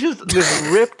 He's just this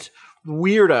ripped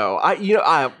weirdo.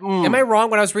 Am I wrong?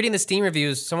 When I was reading the Steam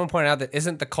reviews, someone pointed out that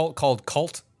isn't the cult called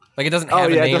Cult? Like it doesn't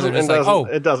have a name.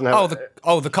 It doesn't have.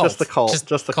 The cult. Just the cult.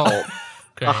 Just the cult.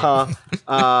 Great.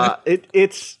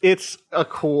 It's a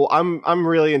cool. I'm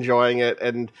really enjoying it,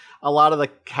 and a lot of the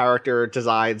character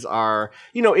designs are,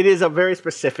 it is a very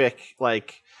specific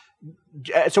like.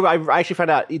 So I actually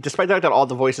found out, despite the fact that all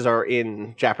the voices are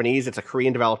in Japanese, it's a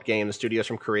Korean developed game. The studio's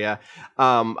from Korea,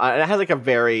 and it has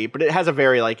it has a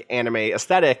very like anime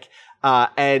aesthetic,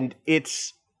 and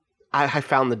it's. I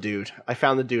found the dude.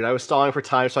 I was stalling for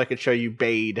time so I could show you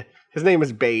Bade. His name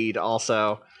is Bade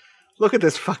also. Look at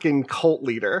this fucking cult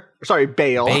leader. Sorry,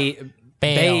 Bale.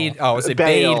 Bade. Oh, is it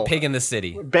Bade? Pig in the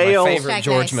City. Bale. My favorite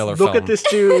George Miller film. Look at this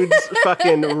dude's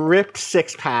fucking ripped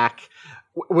 6-pack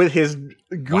with his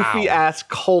goofy ass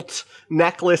cult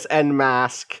necklace and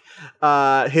mask.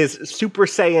 His Super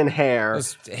Saiyan hair.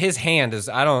 His hand is,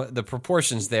 the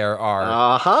proportions there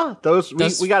are.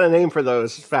 We got a name for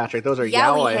those, Patrick. Those are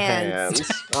yaoi hands.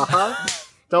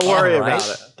 Don't worry about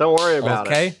it. Don't worry about it.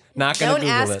 Okay. Not going to Google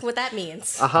it. Don't ask what that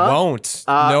means. Won't.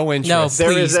 No interest. No,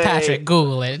 please, Patrick,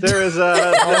 Google it. There is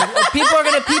a... people are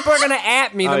gonna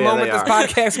at me the moment this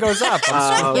podcast goes up.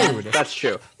 I'm screwed. That's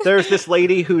true. There's this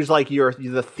lady who's like you're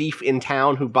the thief in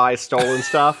town who buys stolen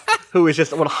stuff, who is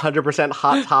just 100%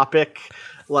 Hot Topic,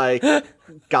 like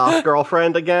goth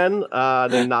girlfriend again,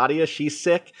 named Nadia. She's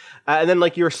sick. And then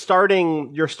like your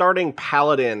starting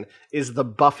paladin is the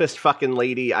buffest fucking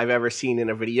lady I've ever seen in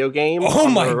a video game. Oh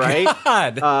my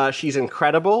god! She's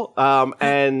incredible.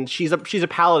 And she's a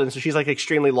paladin, so she's like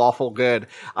extremely lawful good.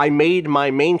 I made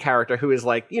my main character, who is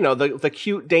like, you know, the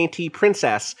cute dainty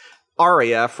princess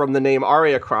Arya from the name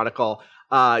Arya Chronicle.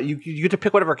 You get to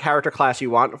pick whatever character class you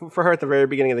want for her at the very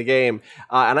beginning of the game.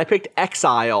 And I picked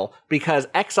Exile because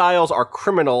exiles are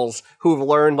criminals who've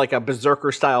learned like a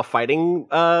Berserker style fighting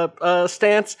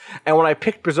stance. And when I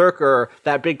picked Berserker,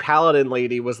 that big paladin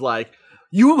lady was like,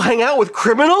 "You hang out with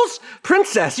criminals?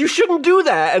 Princess, you shouldn't do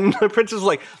that." And the princess was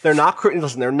like, they're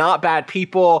not bad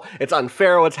people. It's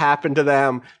unfair what's happened to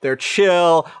them. They're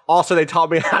chill. Also, they taught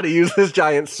me how to use this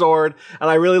giant sword. And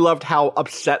I really loved how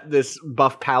upset this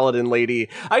buff paladin lady.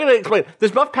 I gotta explain.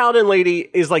 This buff paladin lady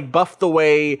is like buff the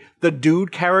way the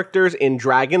dude characters in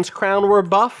Dragon's Crown were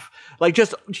buff. Like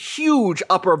just huge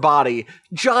upper body,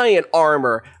 giant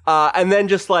armor, and then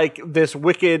just like this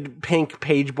wicked pink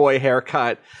page boy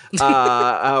haircut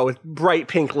with bright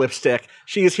pink lipstick.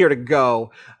 She is here to go.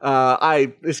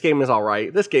 This game is all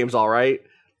right. This game's all right.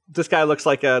 This guy looks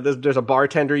like there's a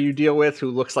bartender you deal with who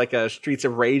looks like a Streets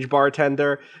of Rage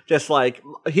bartender. Just like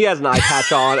he has an eye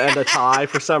patch on and a tie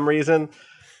for some reason.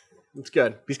 It's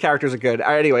good. These characters are good.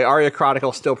 Anyway, Arya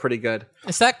Chronicle still pretty good.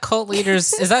 Is that cult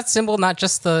leaders? Is that symbol not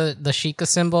just the Sheikah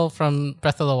symbol from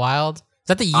Breath of the Wild? Is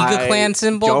that the Yiga clan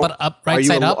symbol, but right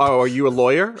side up? Oh, are you a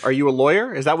lawyer? Are you a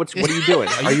lawyer? Is that what are you doing?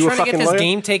 Are you a fucking trying to get this lawyer?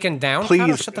 game taken down?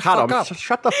 Please, shut the Kato, fuck up.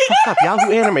 shut the fuck up. Yahoo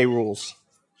Anime rules.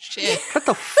 Shit. Shut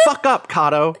the fuck up,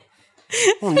 Kato.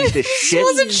 I don't need this shit.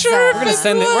 Wasn't sure.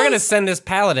 We're gonna send this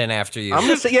paladin after you. I'm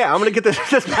gonna get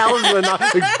this paladin and not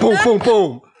boom, boom,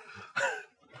 boom.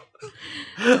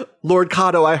 Lord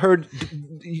Kato, I heard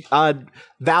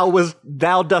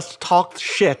thou dost talk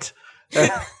shit.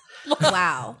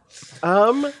 Wow.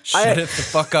 Shut it the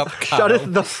fuck up, Kato. Shut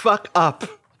it the fuck up.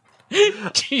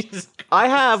 Jesus. I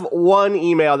have one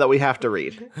email that we have to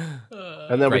read,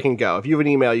 and then we can go. If you have an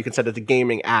email, you can send it to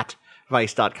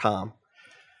gaming@vice.com.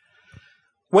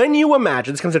 When you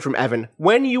imagine, this comes in from Evan,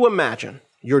 when you imagine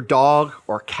your dog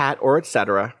or cat or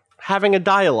etc. having a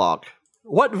dialogue,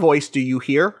 what voice do you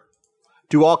hear?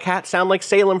 Do all cats sound like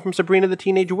Salem from Sabrina the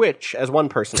Teenage Witch, as one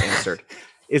person answered?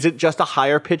 Is it just a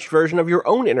higher-pitched version of your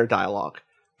own inner dialogue?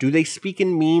 Do they speak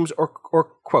in memes or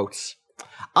quotes?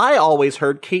 I always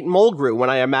heard Kate Mulgrew when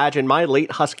I imagined my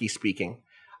late husky speaking.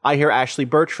 I hear Ashley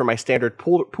Birch from my standard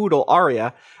poodle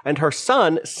Aria, and her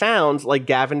son sounds like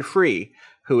Gavin Free,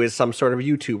 who is some sort of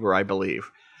YouTuber, I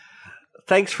believe.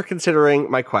 Thanks for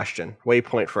considering my question.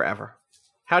 Waypoint forever.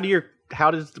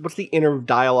 What's the inner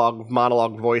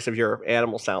monologue voice of your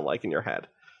animal sound like in your head?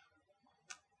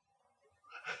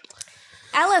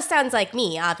 Ella sounds like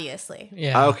me, obviously.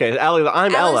 Yeah. Okay,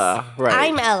 I'm Ella. Right.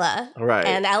 I'm Ella. Right.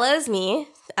 And Ella is me,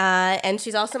 and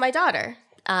she's also my daughter.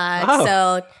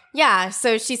 So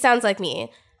she sounds like me.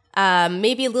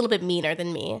 Maybe a little bit meaner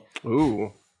than me.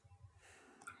 Ooh.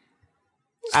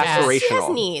 Yeah. Aspirational. She has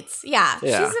needs. Yeah.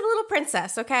 She's a little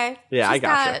princess, okay? Yeah, I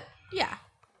gotcha. Yeah.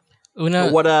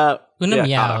 Una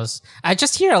meows. I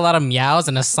just hear a lot of meows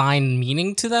and assign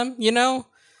meaning to them, you know?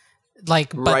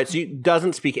 Like, but, right, so he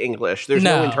doesn't speak English. There's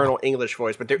no internal English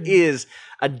voice, but there is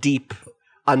a deep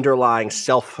underlying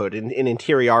selfhood in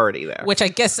interiority there. Which I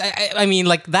guess, I mean,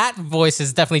 like, that voice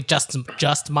is definitely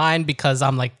just mine because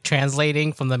I'm, like,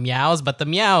 translating from the meows, but her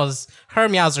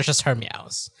meows are just her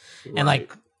meows. Right. And,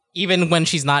 like, even when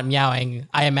she's not meowing,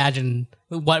 I imagine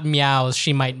what meows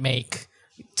she might make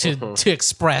to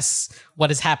express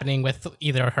what is happening with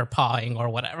either her pawing or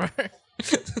whatever.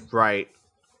 Right.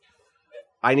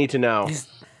 I need to know.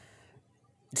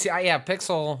 See,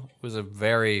 Pixel was a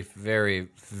very, very,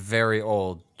 very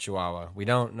old Chihuahua. We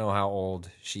don't know how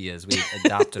old she is. We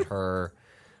adopted her.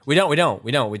 We don't.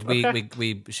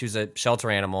 She was a shelter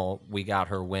animal. We got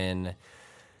her when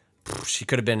she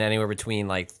could have been anywhere between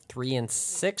like 3 and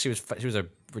 6. She was a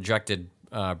rejected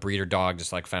breeder dog,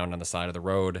 just like found on the side of the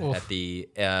road. Oof. At the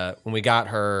when we got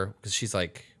her, because she's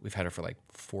like, we've had her for like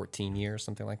 14 years,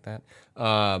 something like that.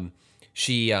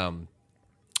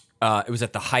 It was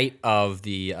at the height of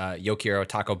the Yokiro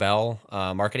Taco Bell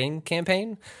marketing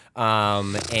campaign.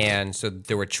 And so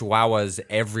there were Chihuahuas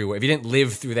everywhere. If you didn't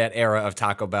live through that era of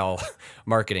Taco Bell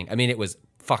marketing, I mean, it was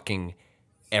fucking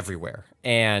everywhere.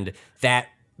 And that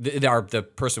the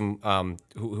person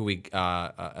who we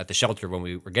at the shelter when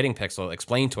we were getting Pixel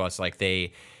explained to us, like,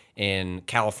 they, in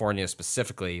California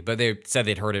specifically, but they said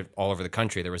they'd heard it all over the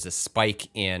country, there was this spike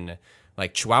in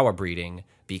like Chihuahua breeding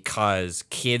because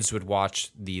kids would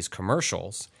watch these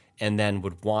commercials and then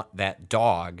would want that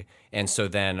dog. And so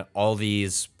then all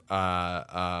these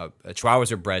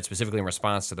Chihuahuas are bred specifically in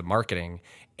response to the marketing,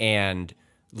 and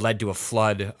led to a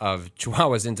flood of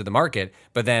Chihuahuas into the market.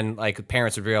 But then like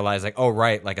parents would realize like, oh,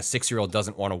 right, like a 6-year-old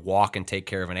doesn't want to walk and take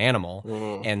care of an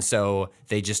animal. And so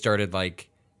they just started like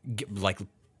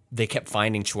they kept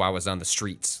finding Chihuahuas on the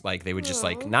streets. Like they would just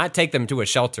like not take them to a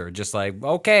shelter, just like,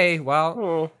 okay,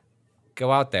 well, go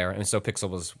out there. And so Pixel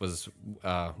was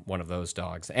one of those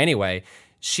dogs. Anyway,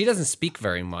 she doesn't speak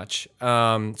very much.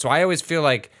 So I always feel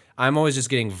like I'm always just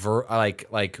getting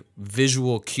like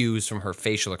visual cues from her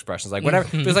facial expressions. Like whatever,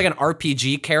 if there's like an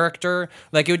RPG character,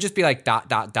 like it would just be like ...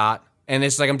 And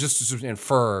it's like I'm just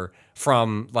infer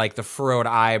from like the furrowed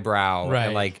eyebrow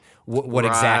and like what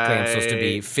exactly I'm supposed to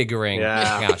be figuring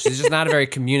out. She's just not a very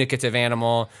communicative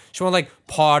animal. She won't like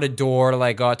paw at a door to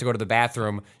like go out to go to the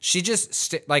bathroom. She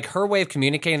just like her way of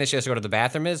communicating that she has to go to the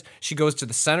bathroom is she goes to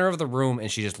the center of the room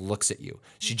and she just looks at you.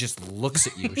 She just looks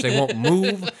at you. She like, won't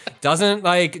move, doesn't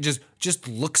like just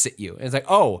looks at you. And it's like,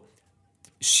 oh,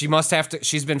 she must have to.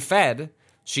 She's been fed.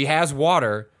 She has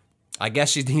water. I guess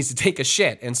she needs to take a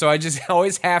shit. And so I just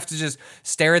always have to just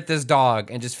stare at this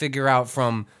dog and just figure out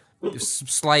from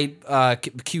slight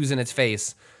cues in its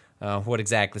face what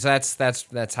exactly. So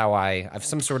that's how I have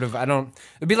some sort of, it'd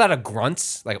be a lot of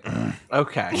grunts like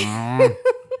okay.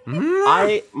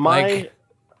 I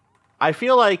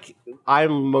feel like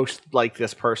I'm most like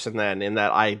this person then, in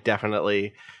that I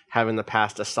definitely have in the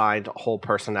past assigned whole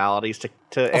personalities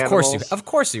to animals. Of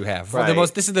course you have. Right.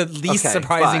 This is the least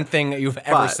surprising thing that you've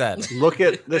ever said. Look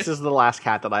at this is the last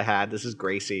cat that I had. This is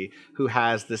Gracie, who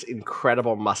has this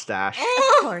incredible mustache.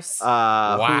 Of course.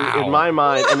 Wow. Who, in my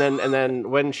mind, and then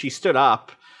when she stood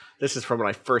up, this is from when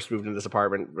I first moved into this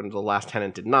apartment when the last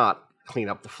tenant did not clean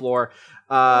up the floor.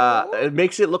 It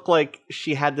makes it look like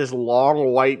she had this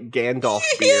long white Gandalf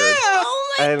beard.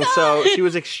 And so she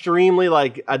was extremely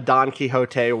like a Don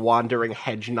Quixote wandering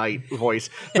hedge knight voice.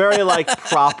 Very like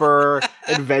proper,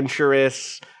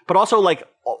 adventurous, but also like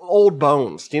old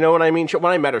bones. Do you know what I mean?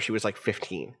 When I met her, she was like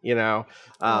 15, you know?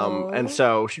 And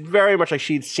so she very much like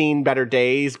she'd seen better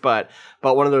days, but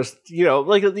one of those, you know,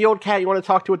 like the old cat you want to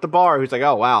talk to at the bar who's like,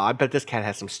 oh, wow, I bet this cat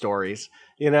has some stories,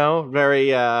 you know? Very,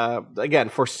 again,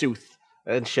 forsooth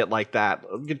and shit like that.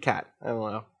 Good cat. I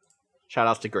don't know. Shout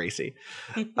outs to Gracie.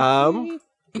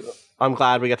 I'm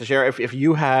glad we got to share. If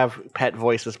you have pet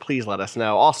voices, please let us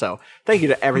know. Also, thank you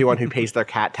to everyone who pays their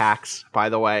cat tax, by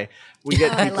the way. We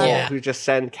get people who just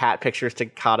send cat pictures to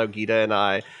Kato, Gita, and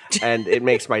I, and it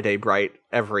makes my day bright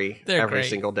every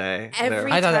single day.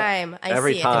 Every time I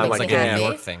see it, it makes me a New happy.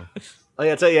 York thing. Oh,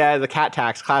 yeah, the cat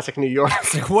tax, classic New York.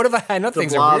 Like, what if I know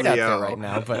things are weird out there right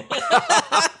now, but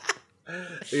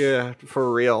yeah,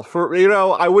 for real.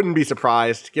 I wouldn't be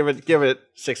surprised. Give it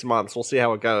 6 months. We'll see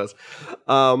how it goes.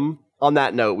 On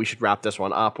that note, we should wrap this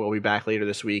one up. We'll be back later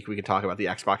this week. We can talk about the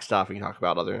Xbox stuff. We can talk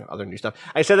about other new stuff.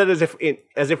 I said that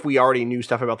as if we already knew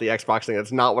stuff about the Xbox thing.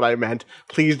 That's not what I meant.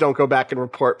 Please don't go back and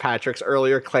report Patrick's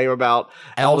earlier claim about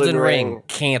Elden Ring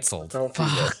canceled. Don't do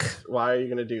this. Why are you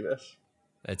going to do this?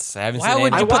 Why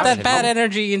would you put that bad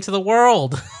energy into the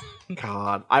world?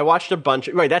 God, I watched a bunch.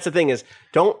 Right, that's the thing is,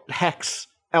 don't hex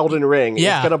Elden Ring.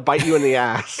 Yeah. It's gonna bite you in the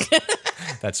ass.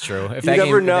 That's true. If that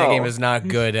game is not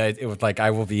good, it would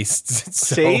I will be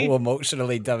so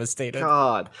emotionally devastated.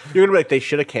 God, you're gonna be like, they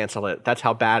should have canceled it. That's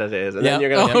how bad it is, and then you're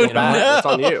gonna feel bad. It's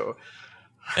on you.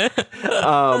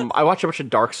 I watched a bunch of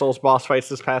Dark Souls boss fights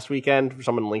this past weekend.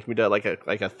 Someone linked me to like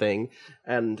a thing,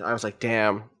 and I was like,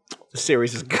 damn. This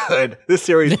series is good. This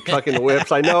series fucking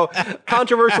whips. I know,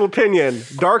 controversial opinion.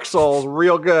 Dark Souls,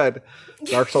 real good.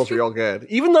 Dark Souls, real good.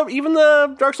 Even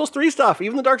the Dark Souls 3 stuff.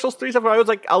 Even the Dark Souls 3 stuff. I was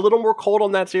like a little more cold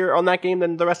on that game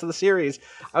than the rest of the series.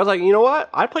 I was like, you know what?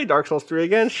 I'd play Dark Souls 3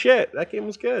 again. Shit, that game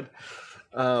was good.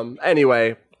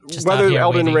 Anyway, just whether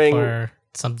Elden Ring for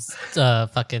some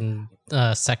fucking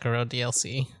Sekiro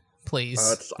DLC.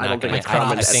 Please. I don't think it's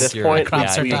coming at this point.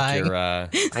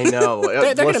 I know.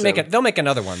 They're going to make it. They'll make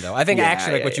another one though. I think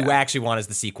what you actually want is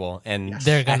the sequel, and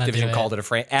Activision called it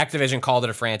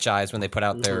a franchise when they put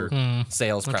out their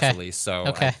sales press release.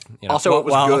 So also it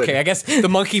was good. Okay, I guess the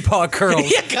Monkey Paw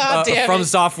Girls from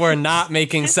Software not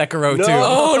making Sekiro 2.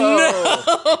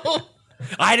 Oh no.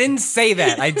 I didn't say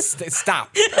that.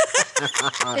 Stop.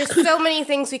 There's so many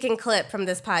things we can clip from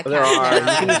this podcast. There are. You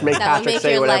can just make that will Patrick make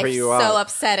say your whatever life you want. so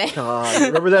upsetting. God,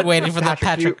 remember that? Waiting for that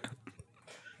Patrick.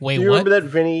 Wait, do you what? remember that,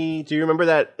 Vinny? Do you remember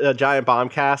that Giant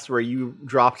Bombcast where you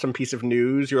dropped some piece of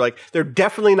news? You're like, they're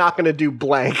definitely not going to do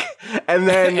blank, and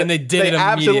then And they did it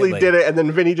absolutely immediately. did it, and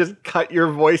then Vinny just cut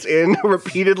your voice in,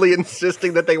 repeatedly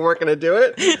insisting that they weren't going to do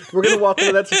it. We're going to walk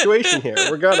into that situation here.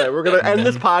 We're gonna end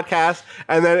this podcast,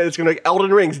 and then it's going to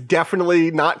Elden Ring's definitely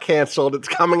not canceled. It's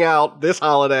coming out this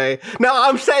holiday. Now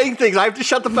I'm saying things. I have to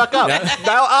shut the fuck up. I've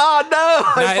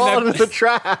fallen into the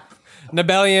trap.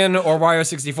 Nebellion or Wario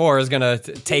 64 is gonna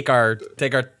take our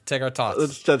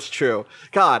thoughts. That's true.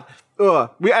 God,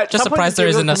 Just surprised there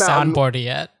isn't a soundboard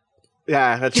yet.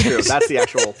 Yeah, that's true. That's the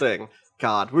actual thing.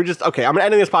 God, we're just okay. I'm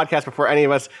ending this podcast before any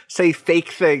of us say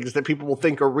fake things that people will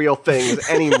think are real things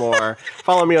anymore.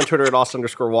 Follow me on Twitter at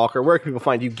Austin_Walker. Where can people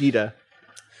find you, Gita?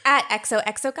 At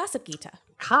XOXO Gossip Gita.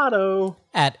 Kato.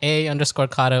 At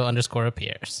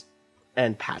A_Kato_appears.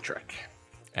 And Patrick.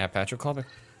 At Patrick Clubber.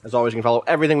 As always, you can follow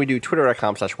everything we do,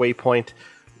 twitter.com/waypoint,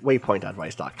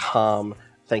 waypoint.vice.com.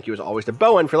 Thank you, as always, to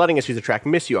Bowen for letting us use the track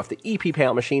Miss You off the EP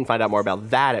Panel Machine. Find out more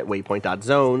about that at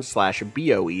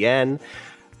waypoint.zone/BOEN.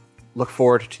 Look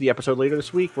forward to the episode later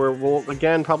this week where we'll,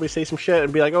 again, probably say some shit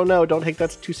and be like, oh no, don't take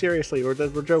that too seriously, or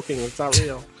we're joking, it's not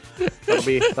real.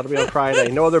 That'll be on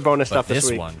Friday. No other bonus stuff this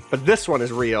week. But this one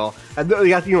is real. And you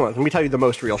know what? Let me tell you the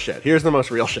most real shit. Here's the most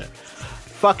real shit.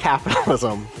 Fuck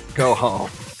capitalism. Go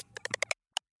home.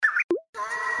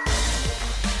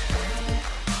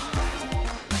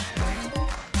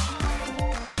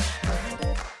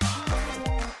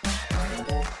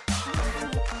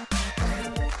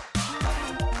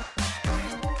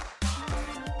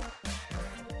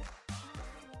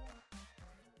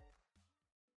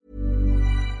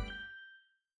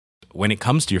 When it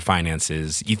comes to your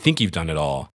finances, you think you've done it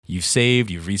all. You've saved,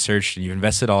 you've researched, and you've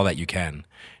invested all that you can.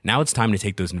 Now it's time to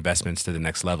take those investments to the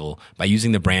next level by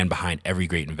using the brand behind every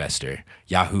great investor,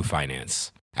 Yahoo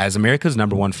Finance. As America's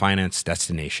 #1 finance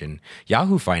destination,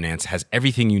 Yahoo Finance has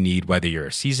everything you need, whether you're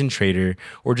a seasoned trader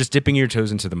or just dipping your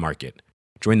toes into the market.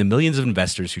 Join the millions of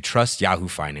investors who trust Yahoo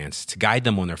Finance to guide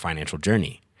them on their financial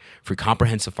journey. For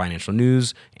comprehensive financial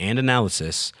news and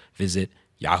analysis, visit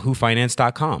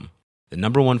yahoofinance.com. The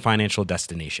 #1 financial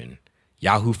destination,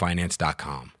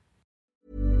 yahoofinance.com.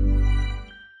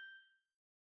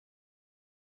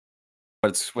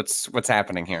 What's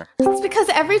happening here? It's because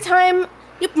every time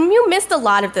you missed a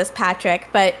lot of this, Patrick,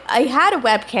 but I had a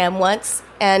webcam once,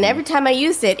 and every time I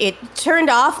used it, it turned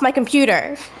off my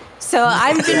computer. So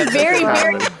I'm been very,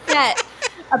 very upset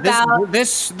about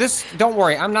this. Don't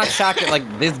worry, I'm not shocked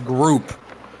that this group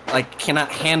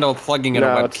cannot handle plugging in a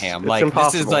webcam. It's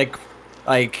impossible. This is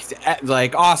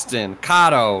like Austin,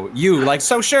 Kato, you.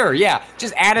 So sure, yeah.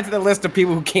 Just add it to the list of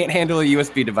people who can't handle a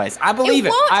USB device. I believe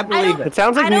it. I believe it. It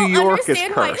sounds like New York is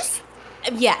cursed.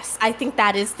 Yes, I think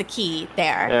that is the key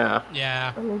there.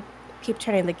 Yeah. Let me keep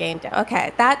turning the game down.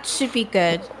 Okay, that should be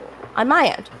good on my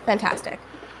end. Fantastic.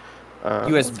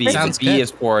 USB. Sounds B good. is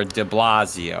for De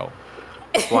Blasio.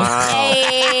 Wow.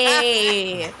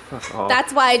 Hey,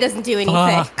 that's why it doesn't do anything.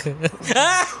 Fuck.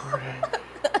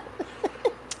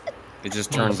 It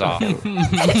just turns off.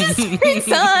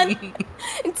 It's on.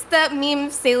 It's that meme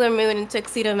of Sailor Moon and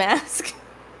Tuxedo Mask.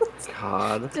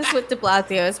 God. Just what De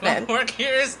Blasio has been. Work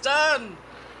here is done.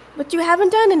 But you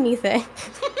haven't done anything.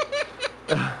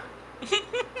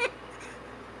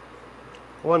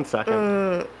 1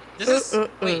 second. This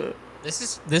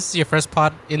is your first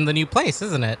pod in the new place,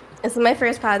 isn't it? This is my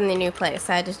first pod in the new place.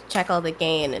 I had to check all the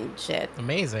gain and shit.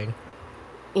 Amazing.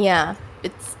 Yeah,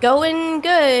 it's going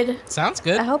good. Sounds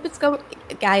good. I hope it's going.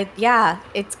 Yeah,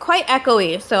 it's quite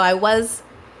echoey, so I was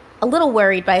a little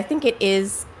worried, but I think it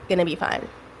is gonna be fine.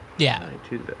 Yeah. I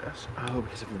do this. Oh,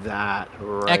 because of that.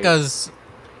 Right. Echoes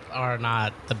are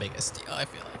not the biggest deal, I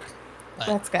feel like. But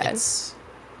That's good. it's-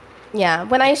 Yeah,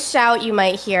 when I shout, you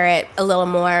might hear it a little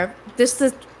more.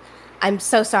 I'm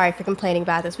so sorry for complaining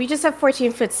about this. We just have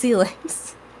 14-foot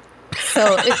ceilings,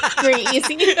 so it's very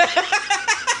easy.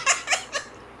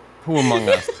 Who among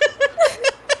us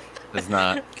does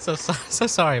not? So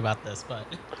sorry about this, but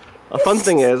A fun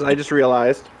thing is, I just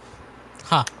realized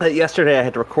that yesterday I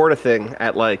had to record a thing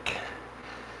at I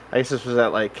guess this was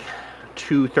at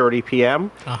 2:30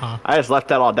 p.m. Uh-huh. I just left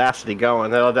that Audacity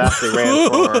going. That Audacity ran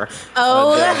for.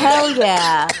 Oh, a day. hell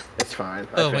yeah. It's fine.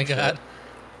 Oh my god.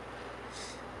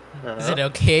 Is it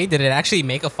okay? Did it actually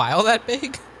make a file that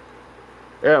big?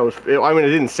 Yeah, it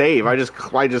didn't save. I just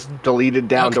deleted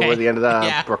down to Okay. where the end of the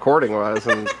Yeah. recording was,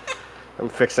 and I'm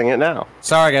fixing it now.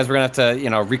 Sorry, guys. We're gonna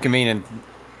have to, reconvene in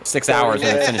 6 hours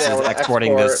when it finishes we'll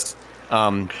exporting export. this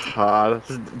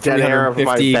This is dead air of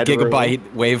my 350 bedroom. gigabyte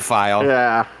wave file.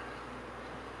 Yeah.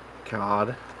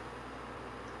 God.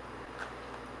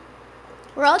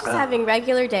 We're all just having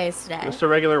regular days today. Just a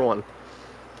regular one.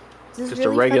 This is just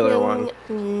really a regular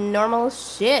fucking normal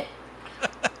shit.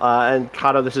 And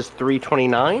Kato, this is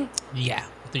 329. Yeah,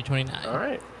 329. All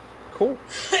right, cool.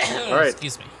 All right,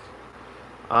 Excuse me.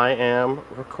 I am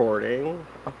recording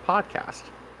a podcast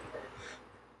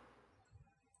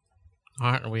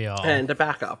Aren't we all? and a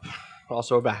backup,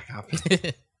 also a backup.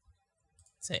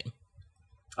 Same.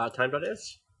 Time dot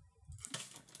is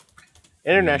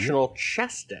International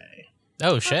Chess Day.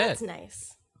 Oh Oh, shit! that's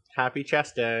nice. Happy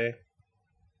Chess Day.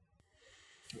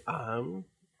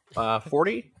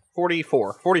 40,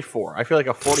 44, 44. I feel like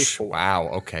a 44. Wow.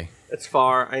 Okay. It's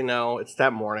far. I know. It's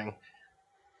that morning.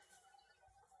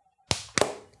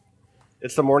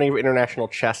 It's the morning of International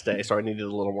Chess Day, so I needed a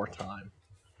little more time.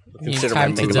 You need Consider time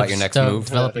my to move. about your next move.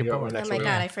 develop Yeah, your my board. next Oh my move.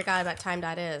 god, I forgot about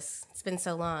time.is. It's been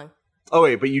so long. Oh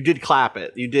wait, but you did clap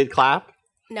it. You did clap.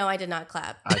 No, I did not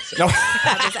clap. I see. No.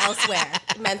 That was elsewhere,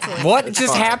 mentally. What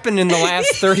just happened in the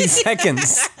last 30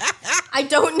 seconds? I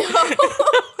don't know.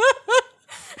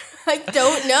 I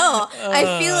don't know.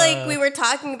 I feel like we were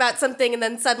talking about something and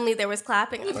then suddenly there was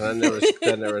clapping. And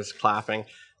then there was clapping.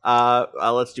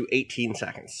 Let's do 18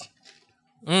 seconds.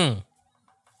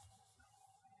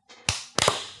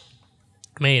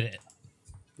 Made it.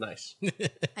 Nice.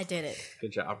 I did it.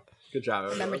 Good job. Good job.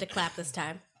 Remember Everyone. to clap this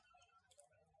time.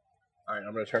 All right,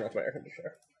 I'm going to turn off my air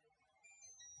conditioner.